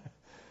 Lord.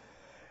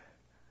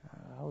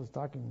 I was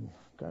talking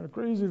kind of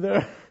crazy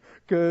there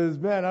because,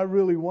 man, I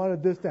really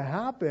wanted this to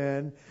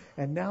happen.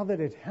 And now that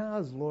it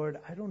has, Lord,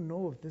 I don't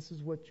know if this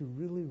is what you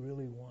really,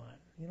 really want.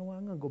 You know what?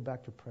 I'm going to go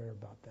back to prayer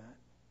about that.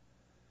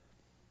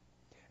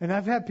 And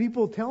I've had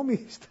people tell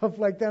me stuff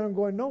like that. I'm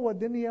going, no, what,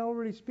 didn't He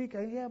already speak?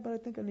 Yeah, but I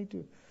think I need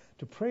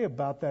to pray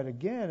about that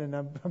again. And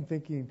I'm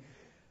thinking,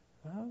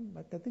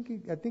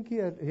 I think he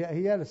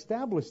had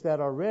established that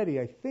already,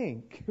 I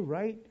think,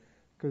 right?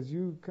 Because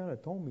you kind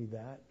of told me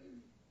that.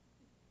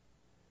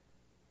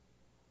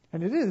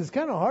 And it's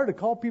kind of hard to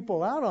call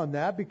people out on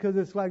that because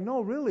it's like,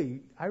 no,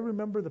 really, I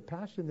remember the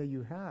passion that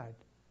you had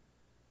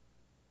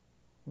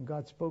when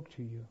God spoke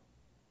to you.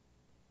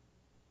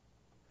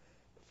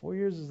 4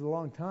 years is a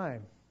long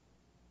time.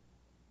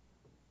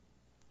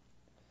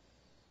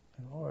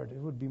 And Lord, it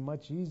would be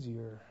much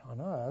easier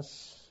on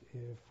us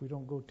if we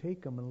don't go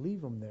take them and leave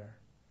them there.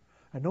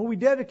 I know we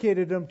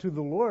dedicated them to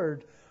the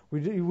Lord.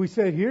 We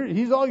said, here,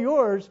 He's all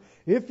yours.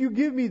 If you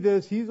give me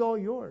this, He's all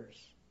yours.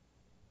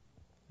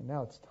 And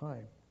now it's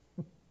time.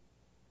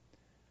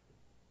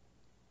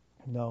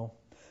 No,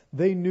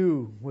 they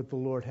knew what the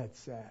Lord had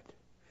said.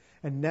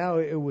 And now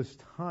it was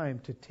time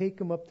to take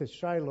them up to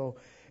Shiloh,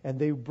 and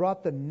they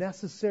brought the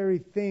necessary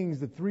things,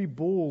 the 3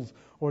 bulls,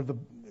 or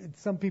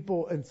some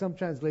people, in some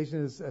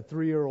translations, a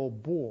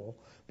 3-year-old bull,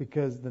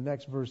 because the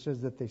next verse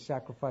says that they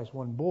sacrificed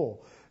 1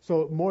 bull.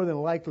 So more than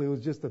likely it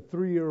was just a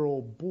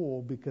 3-year-old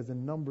bull, because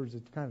in Numbers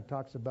it kind of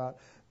talks about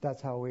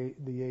that's how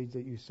the age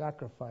that you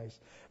sacrifice.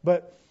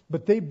 But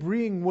they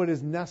bring what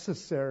is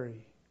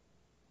necessary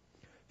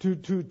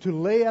to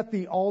lay at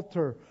the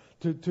altar,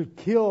 to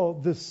kill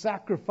the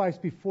sacrifice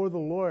before the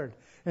Lord.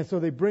 And so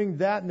they bring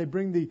that, and they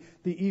bring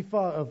the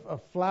ephah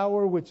of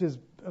flour, which is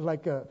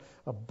like a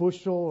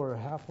bushel or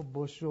a half a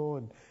bushel.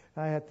 And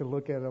I had to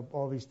look at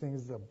all these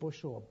things, a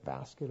bushel, a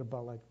basket,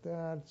 about like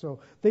that.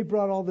 So they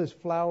brought all this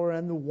flour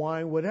and the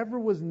wine, whatever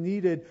was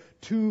needed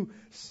to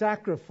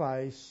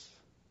sacrifice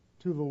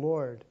to the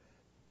Lord.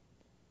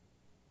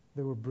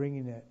 They were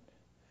bringing it.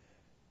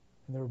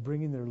 And they were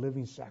bringing their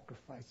living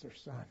sacrifice, their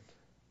son.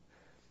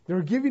 They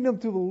were giving them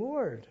to the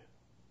Lord.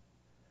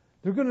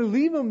 They're going to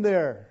leave him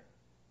there.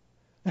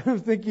 I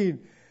was thinking,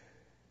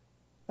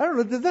 I don't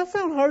know, does that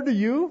sound hard to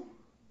you?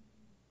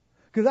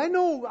 Because I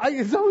know,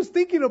 as I was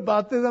thinking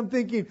about this, I'm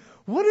thinking,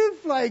 what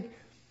if, like,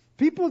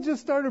 people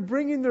just started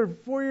bringing their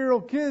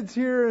 4-year-old kids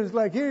here and it's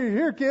like,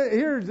 here, kid,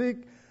 here,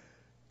 Zeke,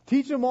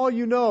 teach them all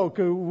you know,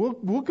 because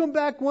we'll come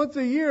back once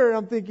a year. And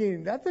I'm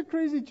thinking, that's a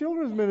crazy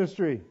children's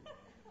ministry.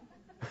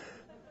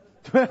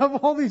 To have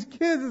all these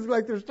kids, it's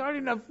like they're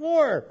starting at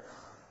 4.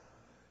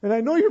 And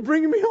I know you're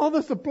bringing me all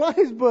the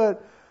supplies,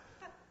 but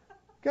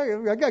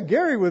I got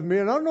Gary with me,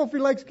 and I don't know if he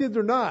likes kids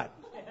or not.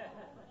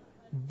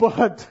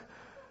 But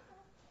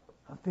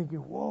I'm thinking,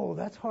 whoa,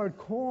 that's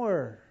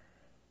hardcore.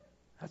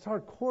 That's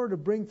hardcore to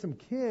bring some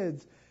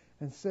kids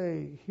and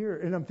say, here.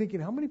 And I'm thinking,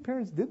 how many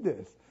parents did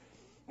this?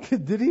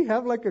 Did he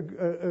have like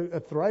a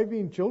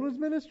thriving children's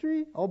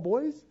ministry, all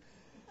boys?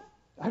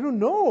 I don't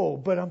know,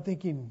 but I'm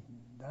thinking,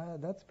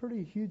 that's a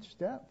pretty huge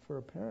step for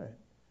a parent.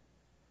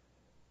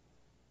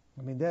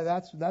 I mean,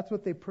 that's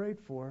what they prayed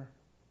for.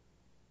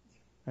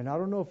 And I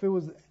don't know if it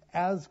was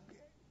as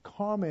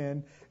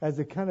common as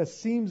it kind of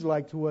seems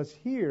like to us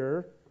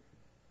here.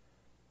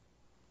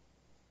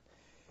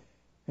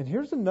 And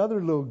here's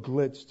another little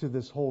glitch to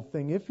this whole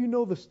thing. If you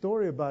know the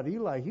story about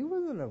Eli, he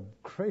wasn't a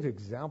great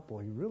example.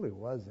 He really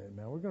wasn't,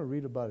 man. We're going to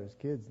read about his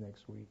kids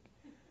next week.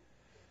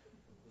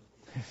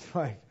 It's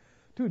like,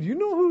 dude, you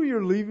know who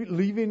you're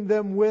leaving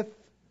them with?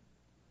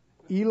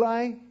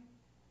 Eli?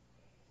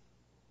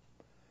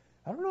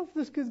 I don't know if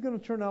this kid's going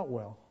to turn out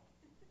well.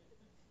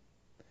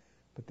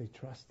 But they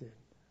trusted.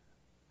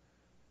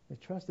 They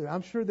trusted.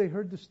 I'm sure they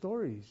heard the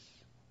stories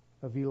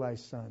of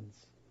Eli's sons.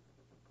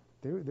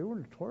 They were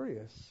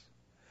notorious.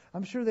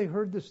 I'm sure they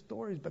heard the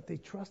stories, but they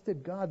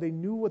trusted God. They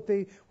knew what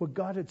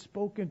God had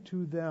spoken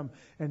to them.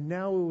 And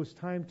now it was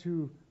time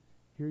to,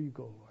 here you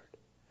go, Lord.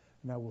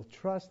 And I will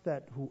trust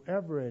that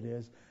whoever it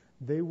is,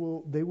 they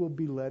will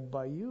be led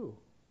by you.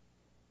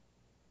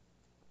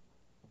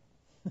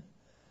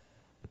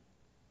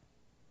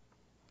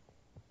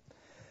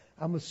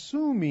 I'm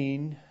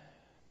assuming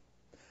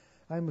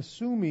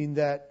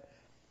that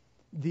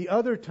the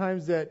other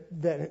times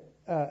that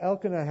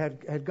Elkanah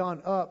had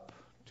gone up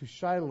to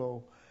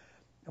Shiloh,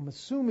 I'm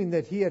assuming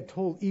that he had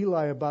told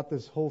Eli about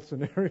this whole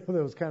scenario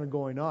that was kind of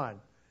going on.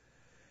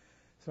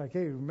 It's like,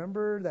 hey,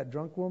 remember that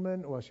drunk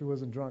woman? Well, she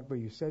wasn't drunk, but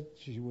you said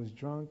she was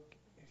drunk.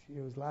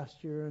 It was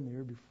last year and the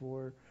year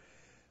before.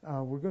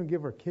 We're going to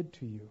give our kid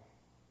to you,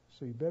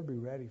 so you better be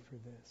ready for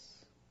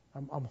this.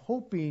 I'm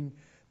hoping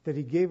that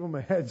he gave him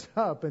a heads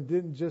up and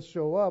didn't just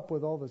show up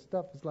with all the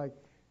stuff. It's like,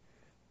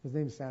 his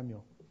name's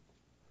Samuel.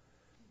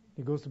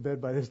 He goes to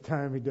bed by this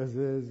time. He does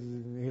this.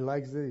 He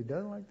likes it. He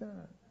doesn't like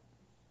that.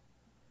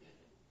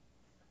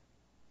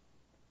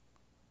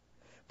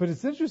 But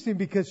it's interesting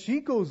because she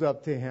goes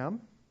up to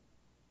him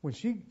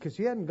because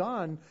she hadn't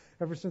gone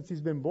ever since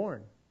he's been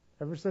born.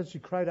 Ever since she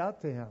cried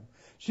out to him.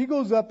 She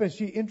goes up and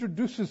she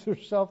introduces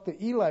herself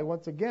to Eli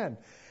once again.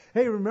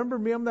 Hey, remember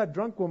me? I'm that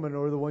drunk woman,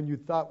 or the one you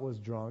thought was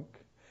drunk.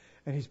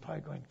 And he's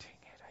probably going, dang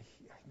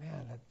it,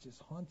 man, that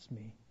just haunts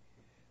me.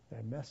 That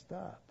I messed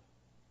up.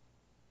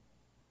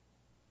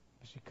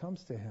 But she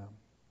comes to him.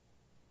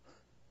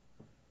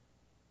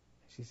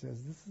 She says,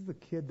 this is the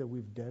kid that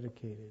we've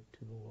dedicated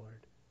to the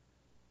Lord.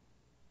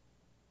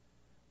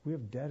 We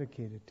have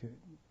dedicated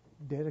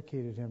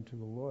him to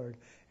the Lord.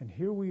 And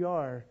here we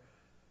are.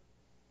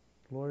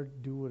 Lord,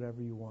 do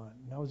whatever you want.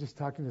 And I was just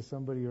talking to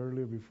somebody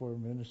earlier before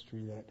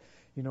ministry that,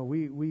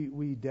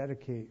 we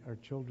dedicate our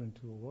children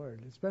to the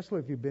Lord, especially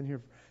if you've been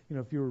here,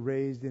 if you were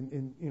raised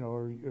in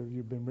or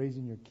you've been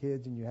raising your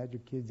kids and you had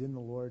your kids in the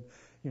Lord.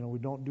 We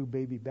don't do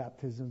baby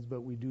baptisms,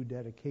 but we do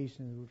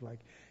dedications. It was like,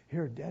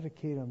 here,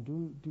 dedicate them.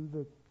 Do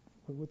the,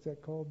 what's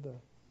that called?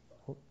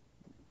 What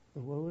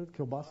was it?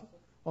 Kielbasa?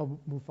 Oh,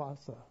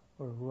 Mufasa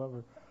or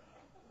whoever.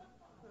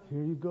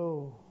 Here you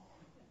go.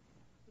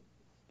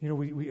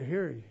 We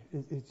hear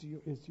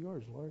it's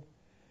yours, Lord.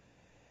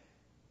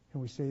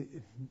 And we say,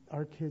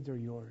 our kids are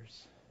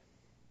yours.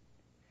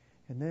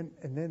 And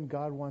then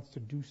God wants to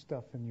do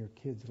stuff in your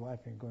kid's life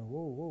and going,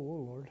 whoa,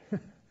 Lord. They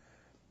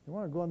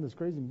want to go on this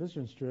crazy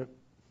mission trip.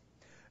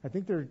 I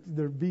think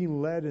they're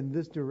being led in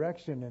this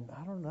direction, and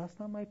I don't know, that's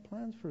not my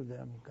plans for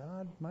them.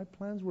 God, my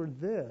plans were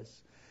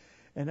this.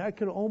 And I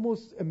could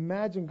almost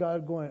imagine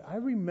God going, I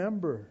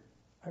remember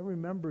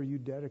you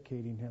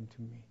dedicating him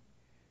to me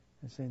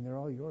and saying, they're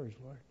all yours,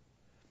 Lord.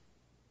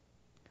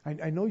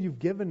 I know you've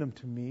given them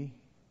to me.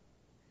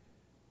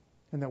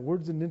 And that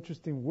word's an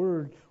interesting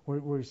word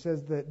where he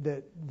says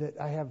that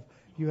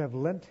you have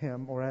lent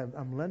him, or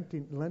I'm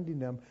lending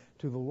them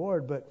to the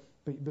Lord, but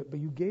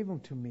you gave them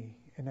to me,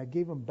 and I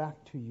gave them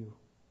back to you.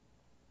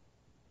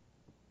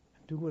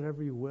 Do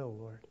whatever you will,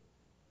 Lord.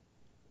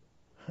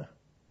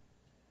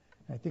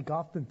 I think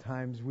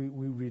oftentimes we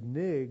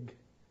renege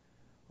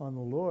on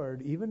the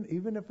Lord,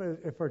 even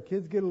if our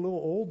kids get a little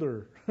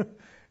older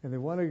and they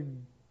want to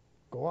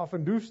go off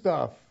and do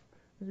stuff.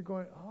 And you're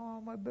going,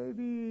 oh, my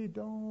baby,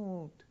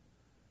 don't.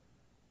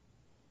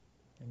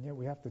 And yet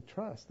we have to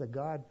trust that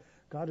God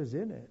is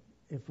in it.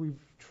 If we've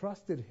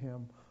trusted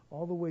him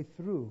all the way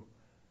through,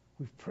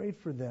 we've prayed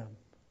for them.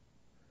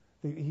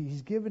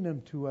 He's given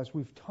them to us.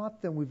 We've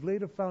taught them. We've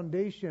laid a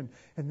foundation.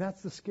 And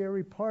that's the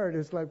scary part.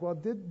 It's like, well,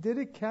 did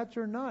it catch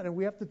or not? And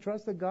we have to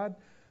trust that God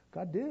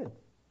did.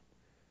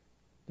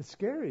 It's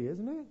scary,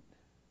 isn't it?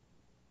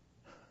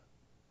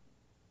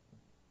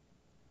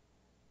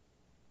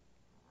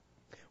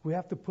 We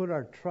have to put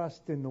our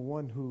trust in the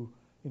one who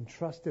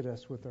entrusted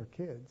us with our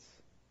kids.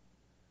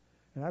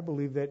 And I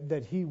believe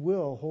that he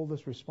will hold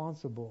us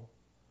responsible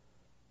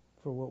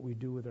for what we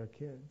do with our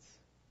kids.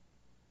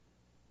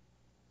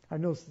 I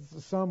know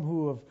some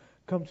who have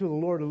come to the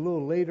Lord a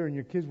little later and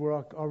your kids were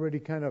already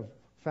kind of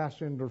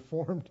fashioned or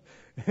formed.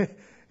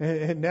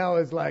 and now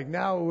it's like,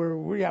 now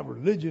we have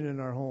religion in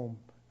our home.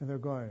 And they're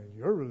going,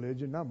 your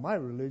religion, not my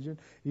religion.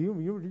 You're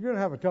going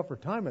to have a tougher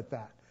time at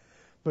that.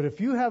 But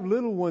if you have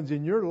little ones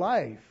in your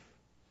life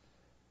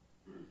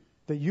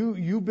that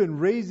you've been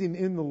raising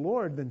in the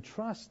Lord, then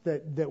trust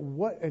that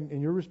what,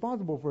 and you're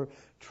responsible for,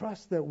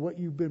 trust that what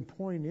you've been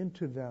pouring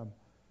into them,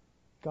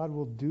 God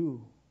will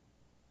do.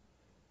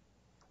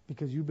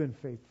 Because you've been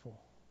faithful.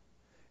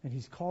 And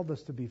he's called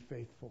us to be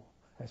faithful.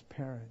 as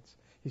parents.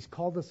 He's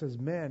called us as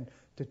men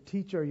to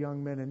teach our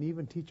young men and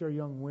even teach our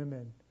young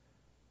women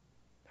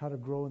how to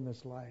grow in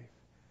this life.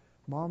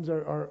 Moms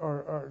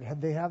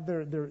they have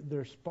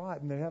their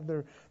spot and they have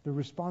their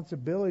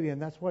responsibility,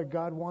 and that's why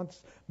God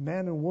wants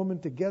man and woman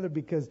together,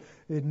 because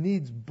it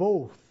needs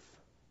both.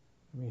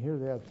 I mean, here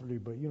they have three,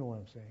 but you know what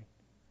I'm saying.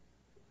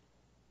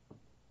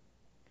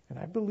 And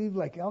I believe,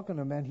 like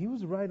Elkanah, man, he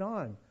was right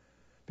on,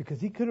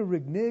 because he could have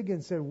reneged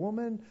and said,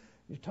 "Woman,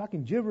 you're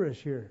talking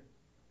gibberish here.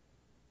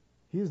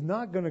 He is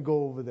not going to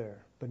go over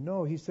there." But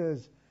no, he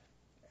says,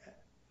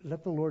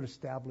 "Let the Lord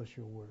establish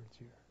your words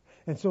here."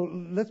 And so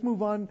let's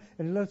move on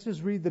and let's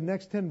just read the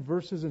next 10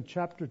 verses in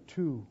chapter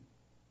 2.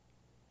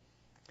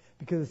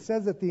 Because it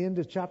says at the end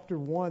of chapter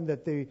 1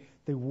 that they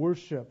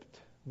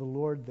worshipped the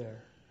Lord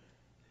there.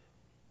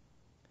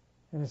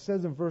 And it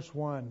says in verse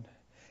 1,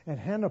 "And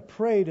Hannah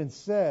prayed and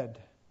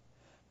said,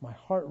 'My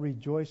heart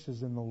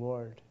rejoices in the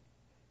Lord.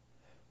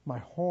 My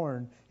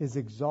horn is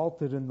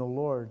exalted in the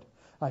Lord.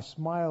 I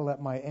smile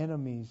at my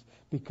enemies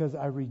because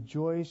I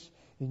rejoice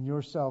in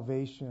your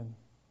salvation.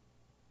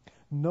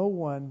 No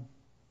one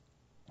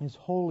is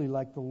holy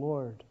like the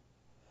Lord.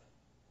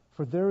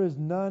 For there is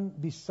none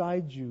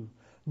beside you,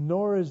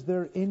 nor is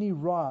there any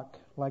rock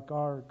like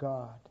our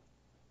God.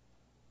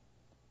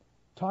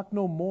 Talk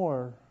no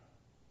more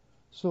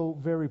so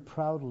very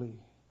proudly.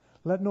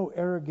 Let no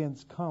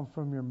arrogance come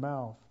from your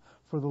mouth,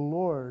 for the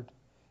Lord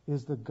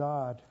is the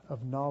God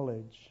of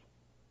knowledge,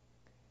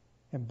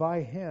 and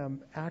by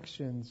Him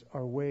actions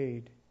are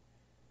weighed.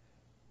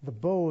 The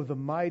bow of the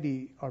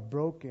mighty are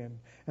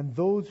broken, and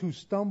those who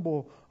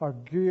stumble are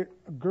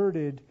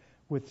girded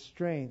with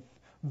strength.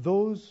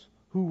 Those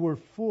who were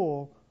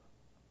full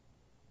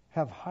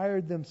have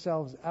hired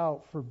themselves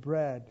out for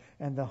bread,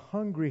 and the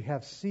hungry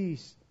have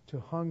ceased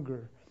to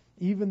hunger.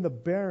 Even the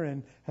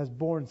barren has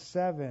borne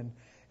 7,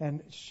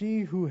 and she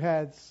who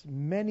has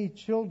many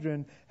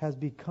children has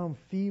become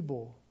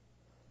feeble.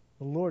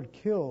 The Lord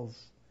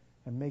kills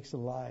and makes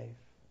alive.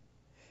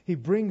 He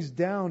brings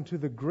down to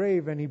the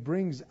grave and He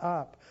brings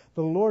up.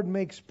 The Lord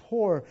makes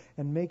poor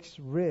and makes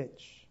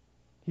rich.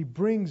 He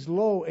brings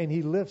low and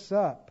He lifts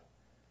up.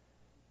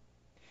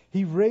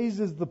 He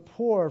raises the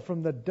poor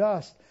from the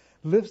dust,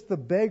 lifts the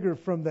beggar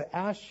from the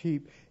ash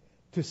heap,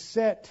 to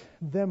set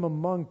them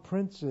among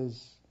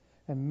princes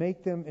and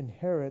make them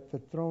inherit the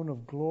throne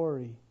of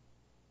glory.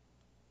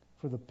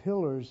 For the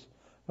pillars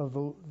of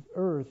the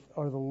earth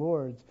are the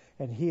Lord's,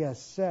 and He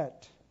has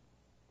set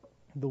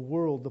the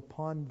world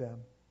upon them.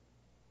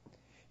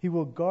 He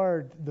will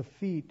guard the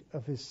feet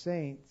of His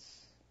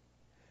saints,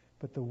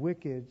 but the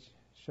wicked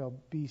shall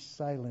be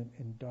silent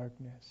in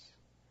darkness.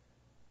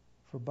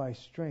 For by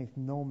strength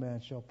no man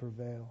shall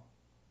prevail.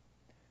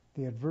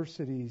 The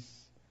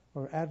adversaries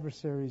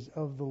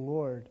of the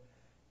Lord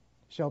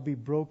shall be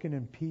broken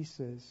in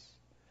pieces.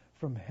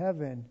 From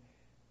heaven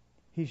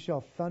He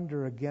shall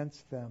thunder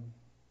against them.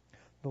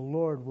 The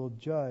Lord will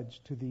judge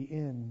to the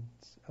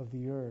ends of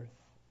the earth.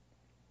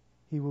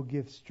 He will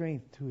give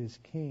strength to His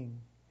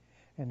king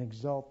and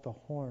exalt the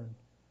horn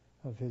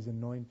of His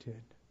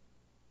anointed.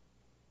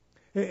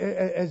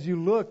 As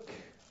you look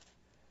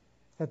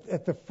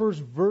at the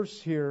first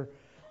verse here,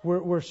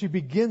 where she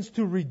begins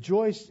to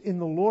rejoice in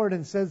the Lord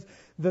and says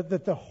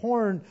that the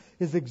horn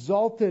is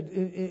exalted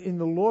in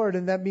the Lord,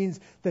 and that means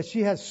that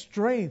she has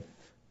strength,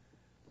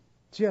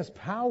 she has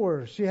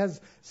power, she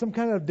has some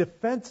kind of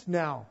defense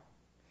now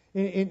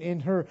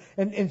in her,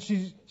 and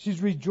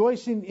she's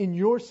rejoicing in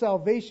your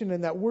salvation.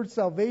 And that word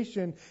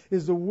salvation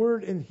is the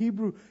word in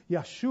Hebrew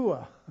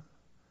Yeshua,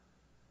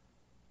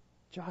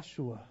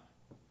 Joshua,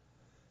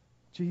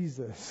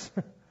 Jesus.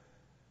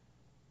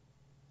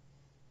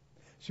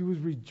 She was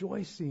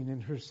rejoicing in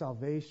her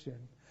salvation.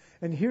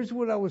 And here's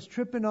what I was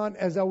tripping on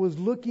as I was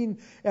looking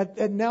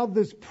at now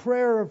this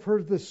prayer of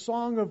hers, this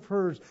song of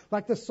hers,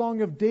 like the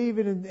song of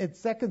David in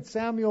 2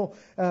 Samuel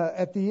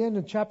at the end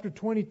in chapter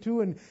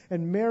 22.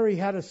 And Mary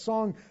had a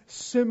song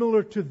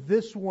similar to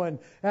this one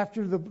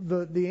after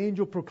the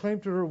angel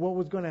proclaimed to her what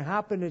was going to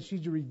happen, and she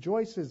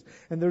rejoices.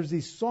 And there's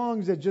these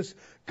songs that just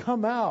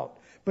come out.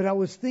 But I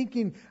was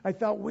thinking, I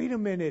thought, wait a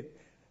minute,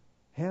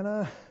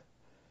 Hannah,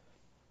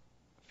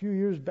 a few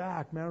years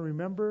back, man,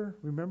 remember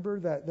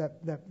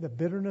that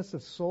bitterness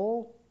of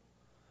soul?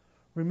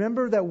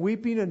 Remember that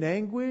weeping and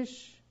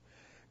anguish?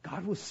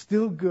 God was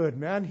still good,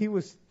 man. He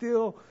was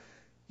still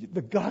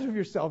the God of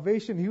your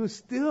salvation. He was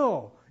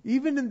still,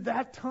 even in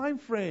that time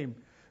frame,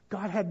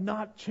 God had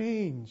not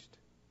changed.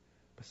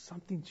 But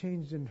something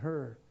changed in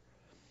her.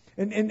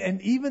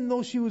 And even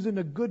though she was in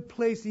a good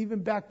place,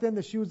 even back then,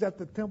 that she was at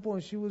the temple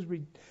and she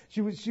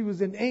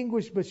was in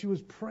anguish, but she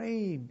was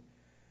praying.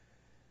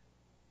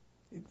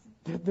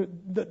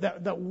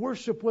 That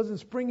worship wasn't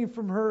springing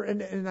from her,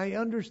 and I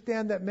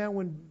understand that,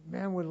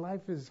 when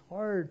life is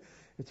hard,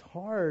 it's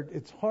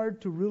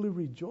hard to really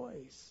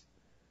rejoice.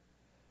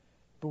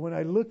 But when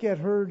I look at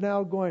her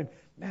now, going,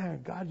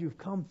 man, God, you've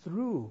come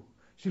through.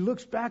 She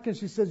looks back and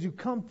she says, "You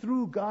come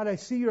through, God. I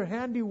see your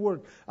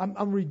handiwork.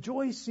 I'm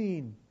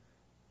rejoicing."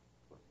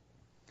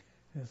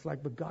 And it's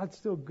like, but God's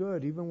still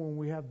good, even when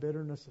we have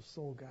bitterness of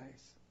soul,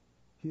 guys.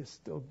 He is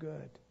still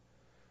good.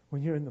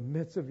 When you're in the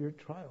midst of your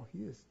trial,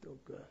 He is still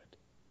good.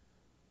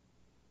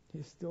 He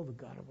is still the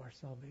God of our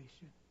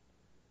salvation.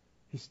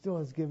 He still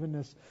has given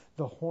us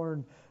the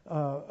horn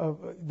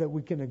that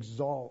we can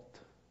exalt,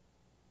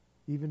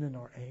 even in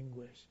our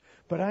anguish.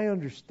 But I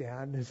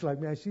understand. It's like,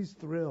 man, she's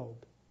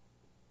thrilled.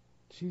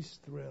 She's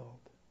thrilled.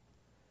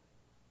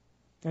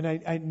 And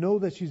I know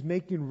that she's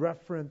making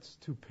reference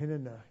to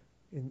Peninnah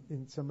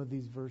in some of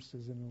these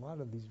verses, in a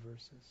lot of these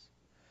verses.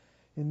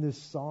 In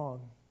this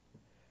song,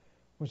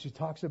 when she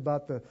talks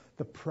about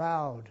the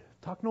proud,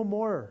 talk no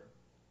more.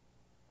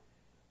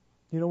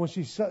 You know, when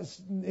she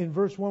says, in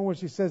verse 1, when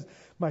she says,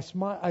 I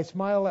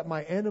smile at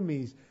my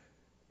enemies.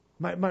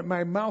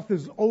 My mouth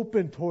is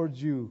open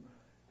towards you,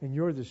 and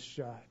yours is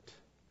shut.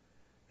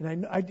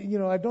 And I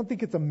don't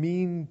think it's a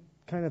mean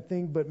kind of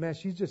thing, but man,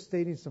 she's just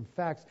stating some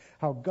facts.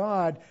 How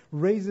God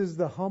raises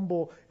the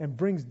humble and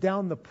brings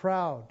down the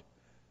proud.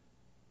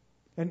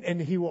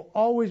 And He will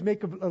always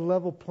make a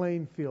level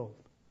playing field.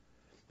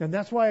 And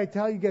that's why I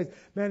tell you guys,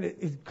 man,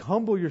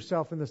 humble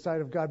yourself in the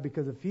sight of God,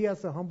 because if He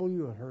has to humble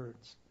you, it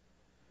hurts.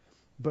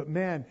 But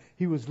man,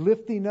 He was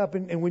lifting up.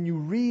 And when you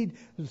read,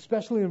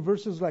 especially in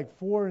verses like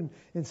 4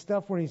 and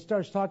stuff, when He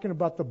starts talking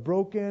about the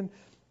broken,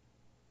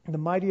 the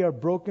mighty are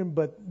broken,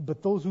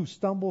 but those who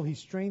stumble He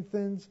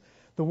strengthens.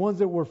 The ones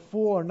that were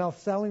full are now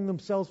selling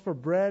themselves for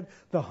bread.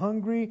 The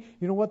hungry,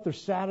 you know what? They're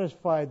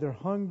satisfied. They're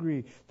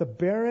hungry. The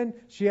barren,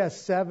 she has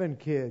 7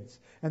 kids.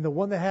 And the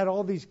one that had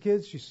all these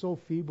kids, she's so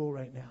feeble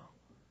right now.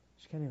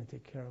 She can't even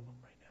take care of them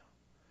right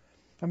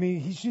now. I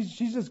mean, she's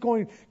just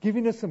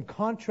giving us some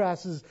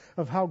contrasts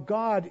of how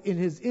God, in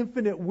His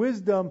infinite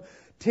wisdom,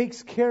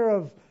 takes care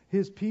of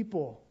His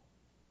people.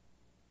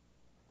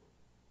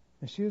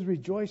 And she is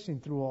rejoicing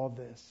through all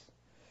this.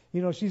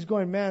 You know, she's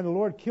going, man, the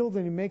Lord killed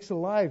and He makes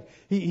alive.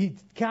 He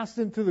casts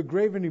into the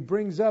grave and He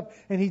brings up.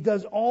 And He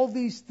does all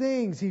these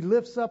things. He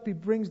lifts up, He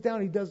brings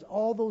down. He does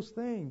all those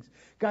things.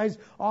 Guys,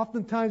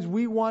 oftentimes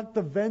we want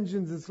the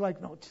vengeance. It's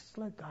like, no, just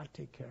let God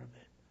take care of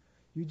it.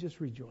 You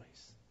just rejoice.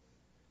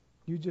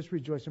 You just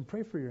rejoice and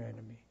pray for your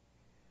enemy.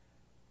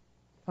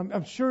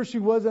 I'm sure she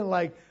wasn't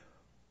like,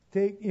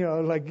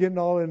 like getting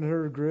all in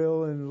her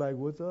grill and like,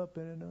 what's up,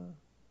 Anna?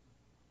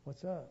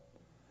 What's up?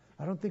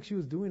 I don't think she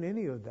was doing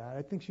any of that.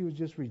 I think she was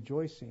just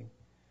rejoicing.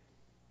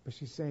 But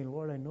she's saying,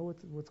 Lord, I know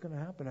what's going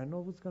to happen. I know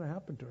what's going to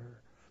happen to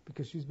her,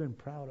 because she's been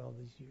proud all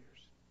these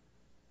years.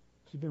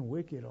 She's been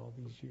wicked all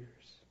these years.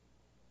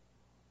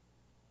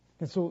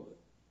 And so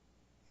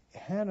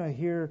Hannah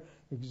here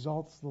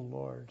exalts the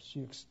Lord.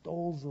 She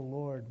extols the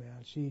Lord,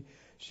 man.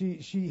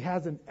 She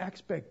has an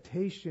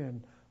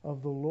expectation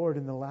of the Lord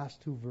in the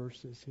last 2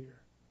 verses here.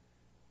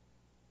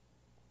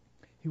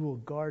 He will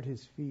guard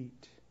His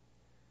feet.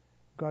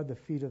 Guard the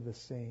feet of the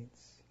saints,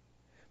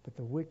 but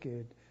the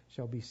wicked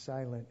shall be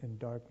silent in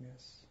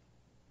darkness.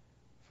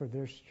 For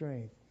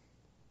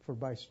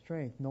by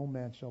strength no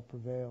man shall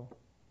prevail.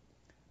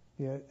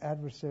 The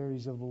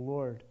adversaries of the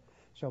Lord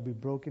shall be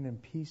broken in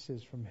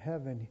pieces from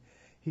heaven.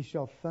 He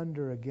shall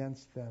thunder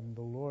against them.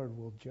 The Lord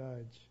will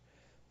judge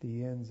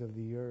the ends of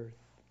the earth.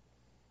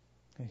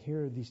 And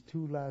here are these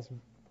 2 last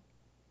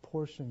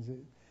portions.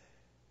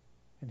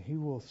 And He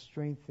will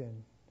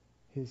strengthen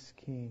His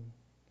king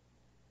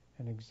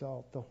and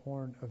exalt the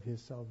horn of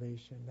His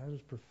salvation. That is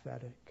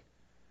prophetic.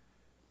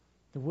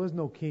 There was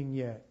no king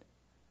yet.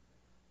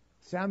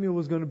 Samuel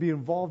was going to be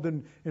involved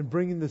in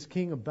bringing this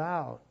king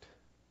about.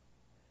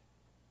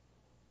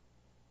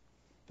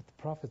 But the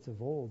prophets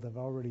of old have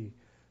already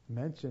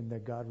mentioned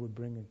that God would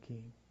bring a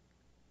king.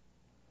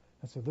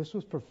 And so this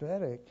was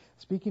prophetic.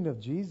 Speaking of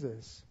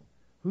Jesus,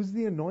 who's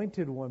the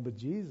anointed one but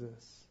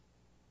Jesus?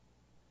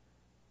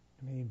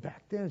 I mean,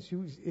 back then she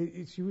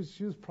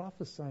was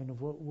prophesying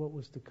of what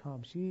was to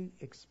come. She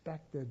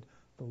expected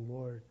the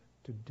Lord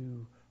to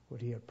do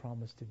what He had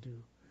promised to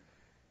do.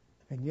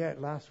 And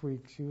yet last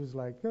week she was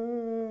like,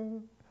 ah.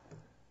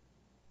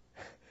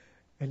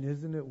 And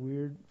isn't it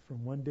weird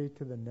from one day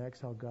to the next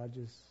how God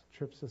just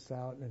trips us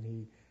out and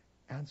He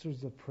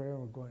answers the prayer, and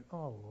we're going,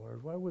 oh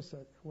Lord, why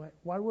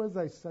was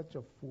I such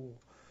a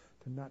fool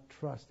to not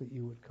trust that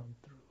You would come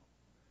through?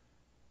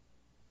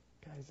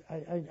 Guys,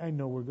 I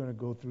know we're going to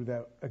go through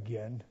that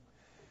again.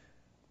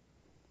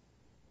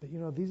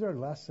 But these are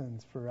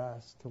lessons for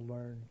us to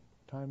learn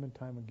time and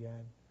time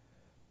again.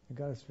 And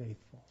God is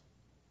faithful.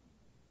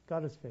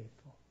 God is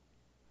faithful.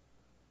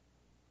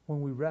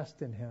 When we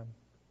rest in Him,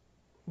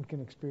 we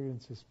can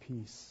experience His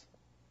peace.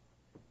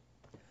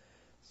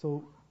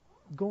 So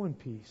go in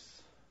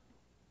peace.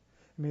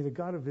 May the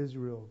God of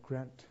Israel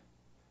grant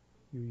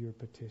you your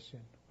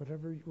petition.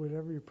 Whatever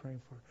you're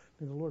praying for,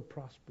 may the Lord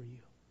prosper you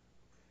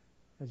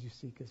as you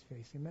seek His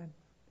face. Amen?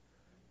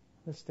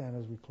 Let's stand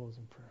as we close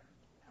in prayer.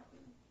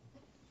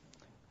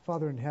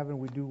 Father in heaven,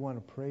 we do want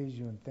to praise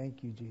You and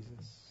thank You,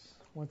 Jesus,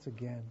 once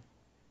again.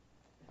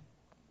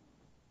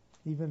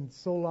 Even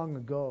so long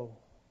ago,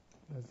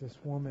 as this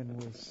woman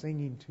was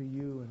singing to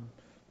You and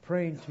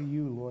praying to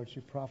You, Lord, she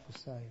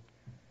prophesied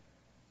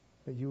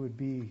that You would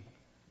be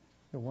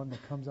the one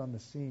that comes on the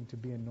scene to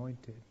be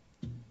anointed.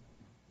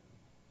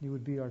 You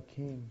would be our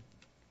King.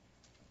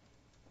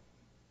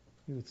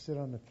 you would sit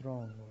on the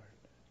throne,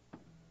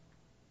 Lord.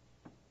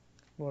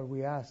 Lord,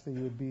 we ask that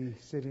you would be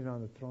sitting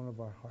on the throne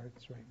of our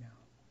hearts right now.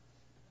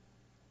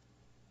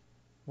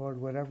 Lord,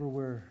 whatever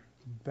we're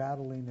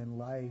battling in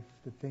life,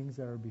 the things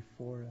that are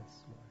before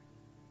us,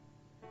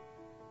 Lord.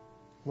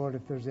 Lord,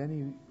 if there's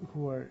any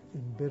who are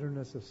in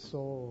bitterness of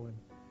soul and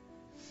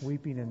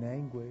weeping in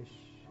anguish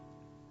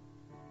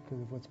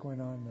because of what's going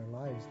on in their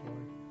lives,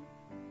 Lord,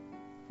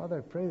 Father,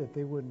 I pray that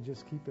they wouldn't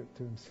just keep it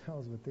to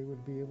themselves, but they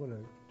would be able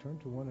to turn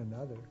to one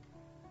another,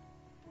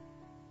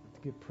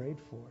 to get prayed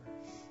for,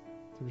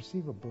 to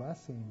receive a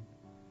blessing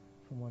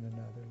from one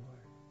another,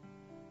 Lord.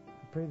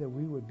 I pray that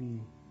we would be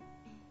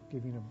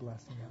giving a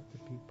blessing out to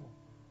people.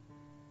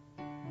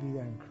 Be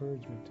that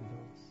encouragement to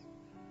those.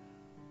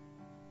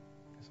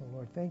 So,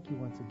 Lord, thank you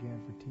once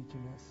again for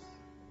teaching us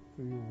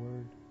through your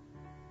word.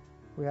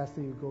 We ask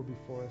that you go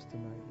before us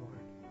tonight,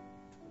 Lord.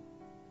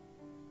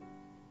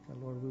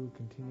 That, Lord, we would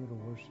continue to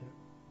worship.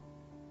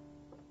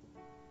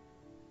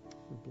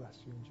 We bless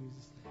you in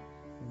Jesus' name.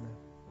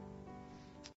 Amen.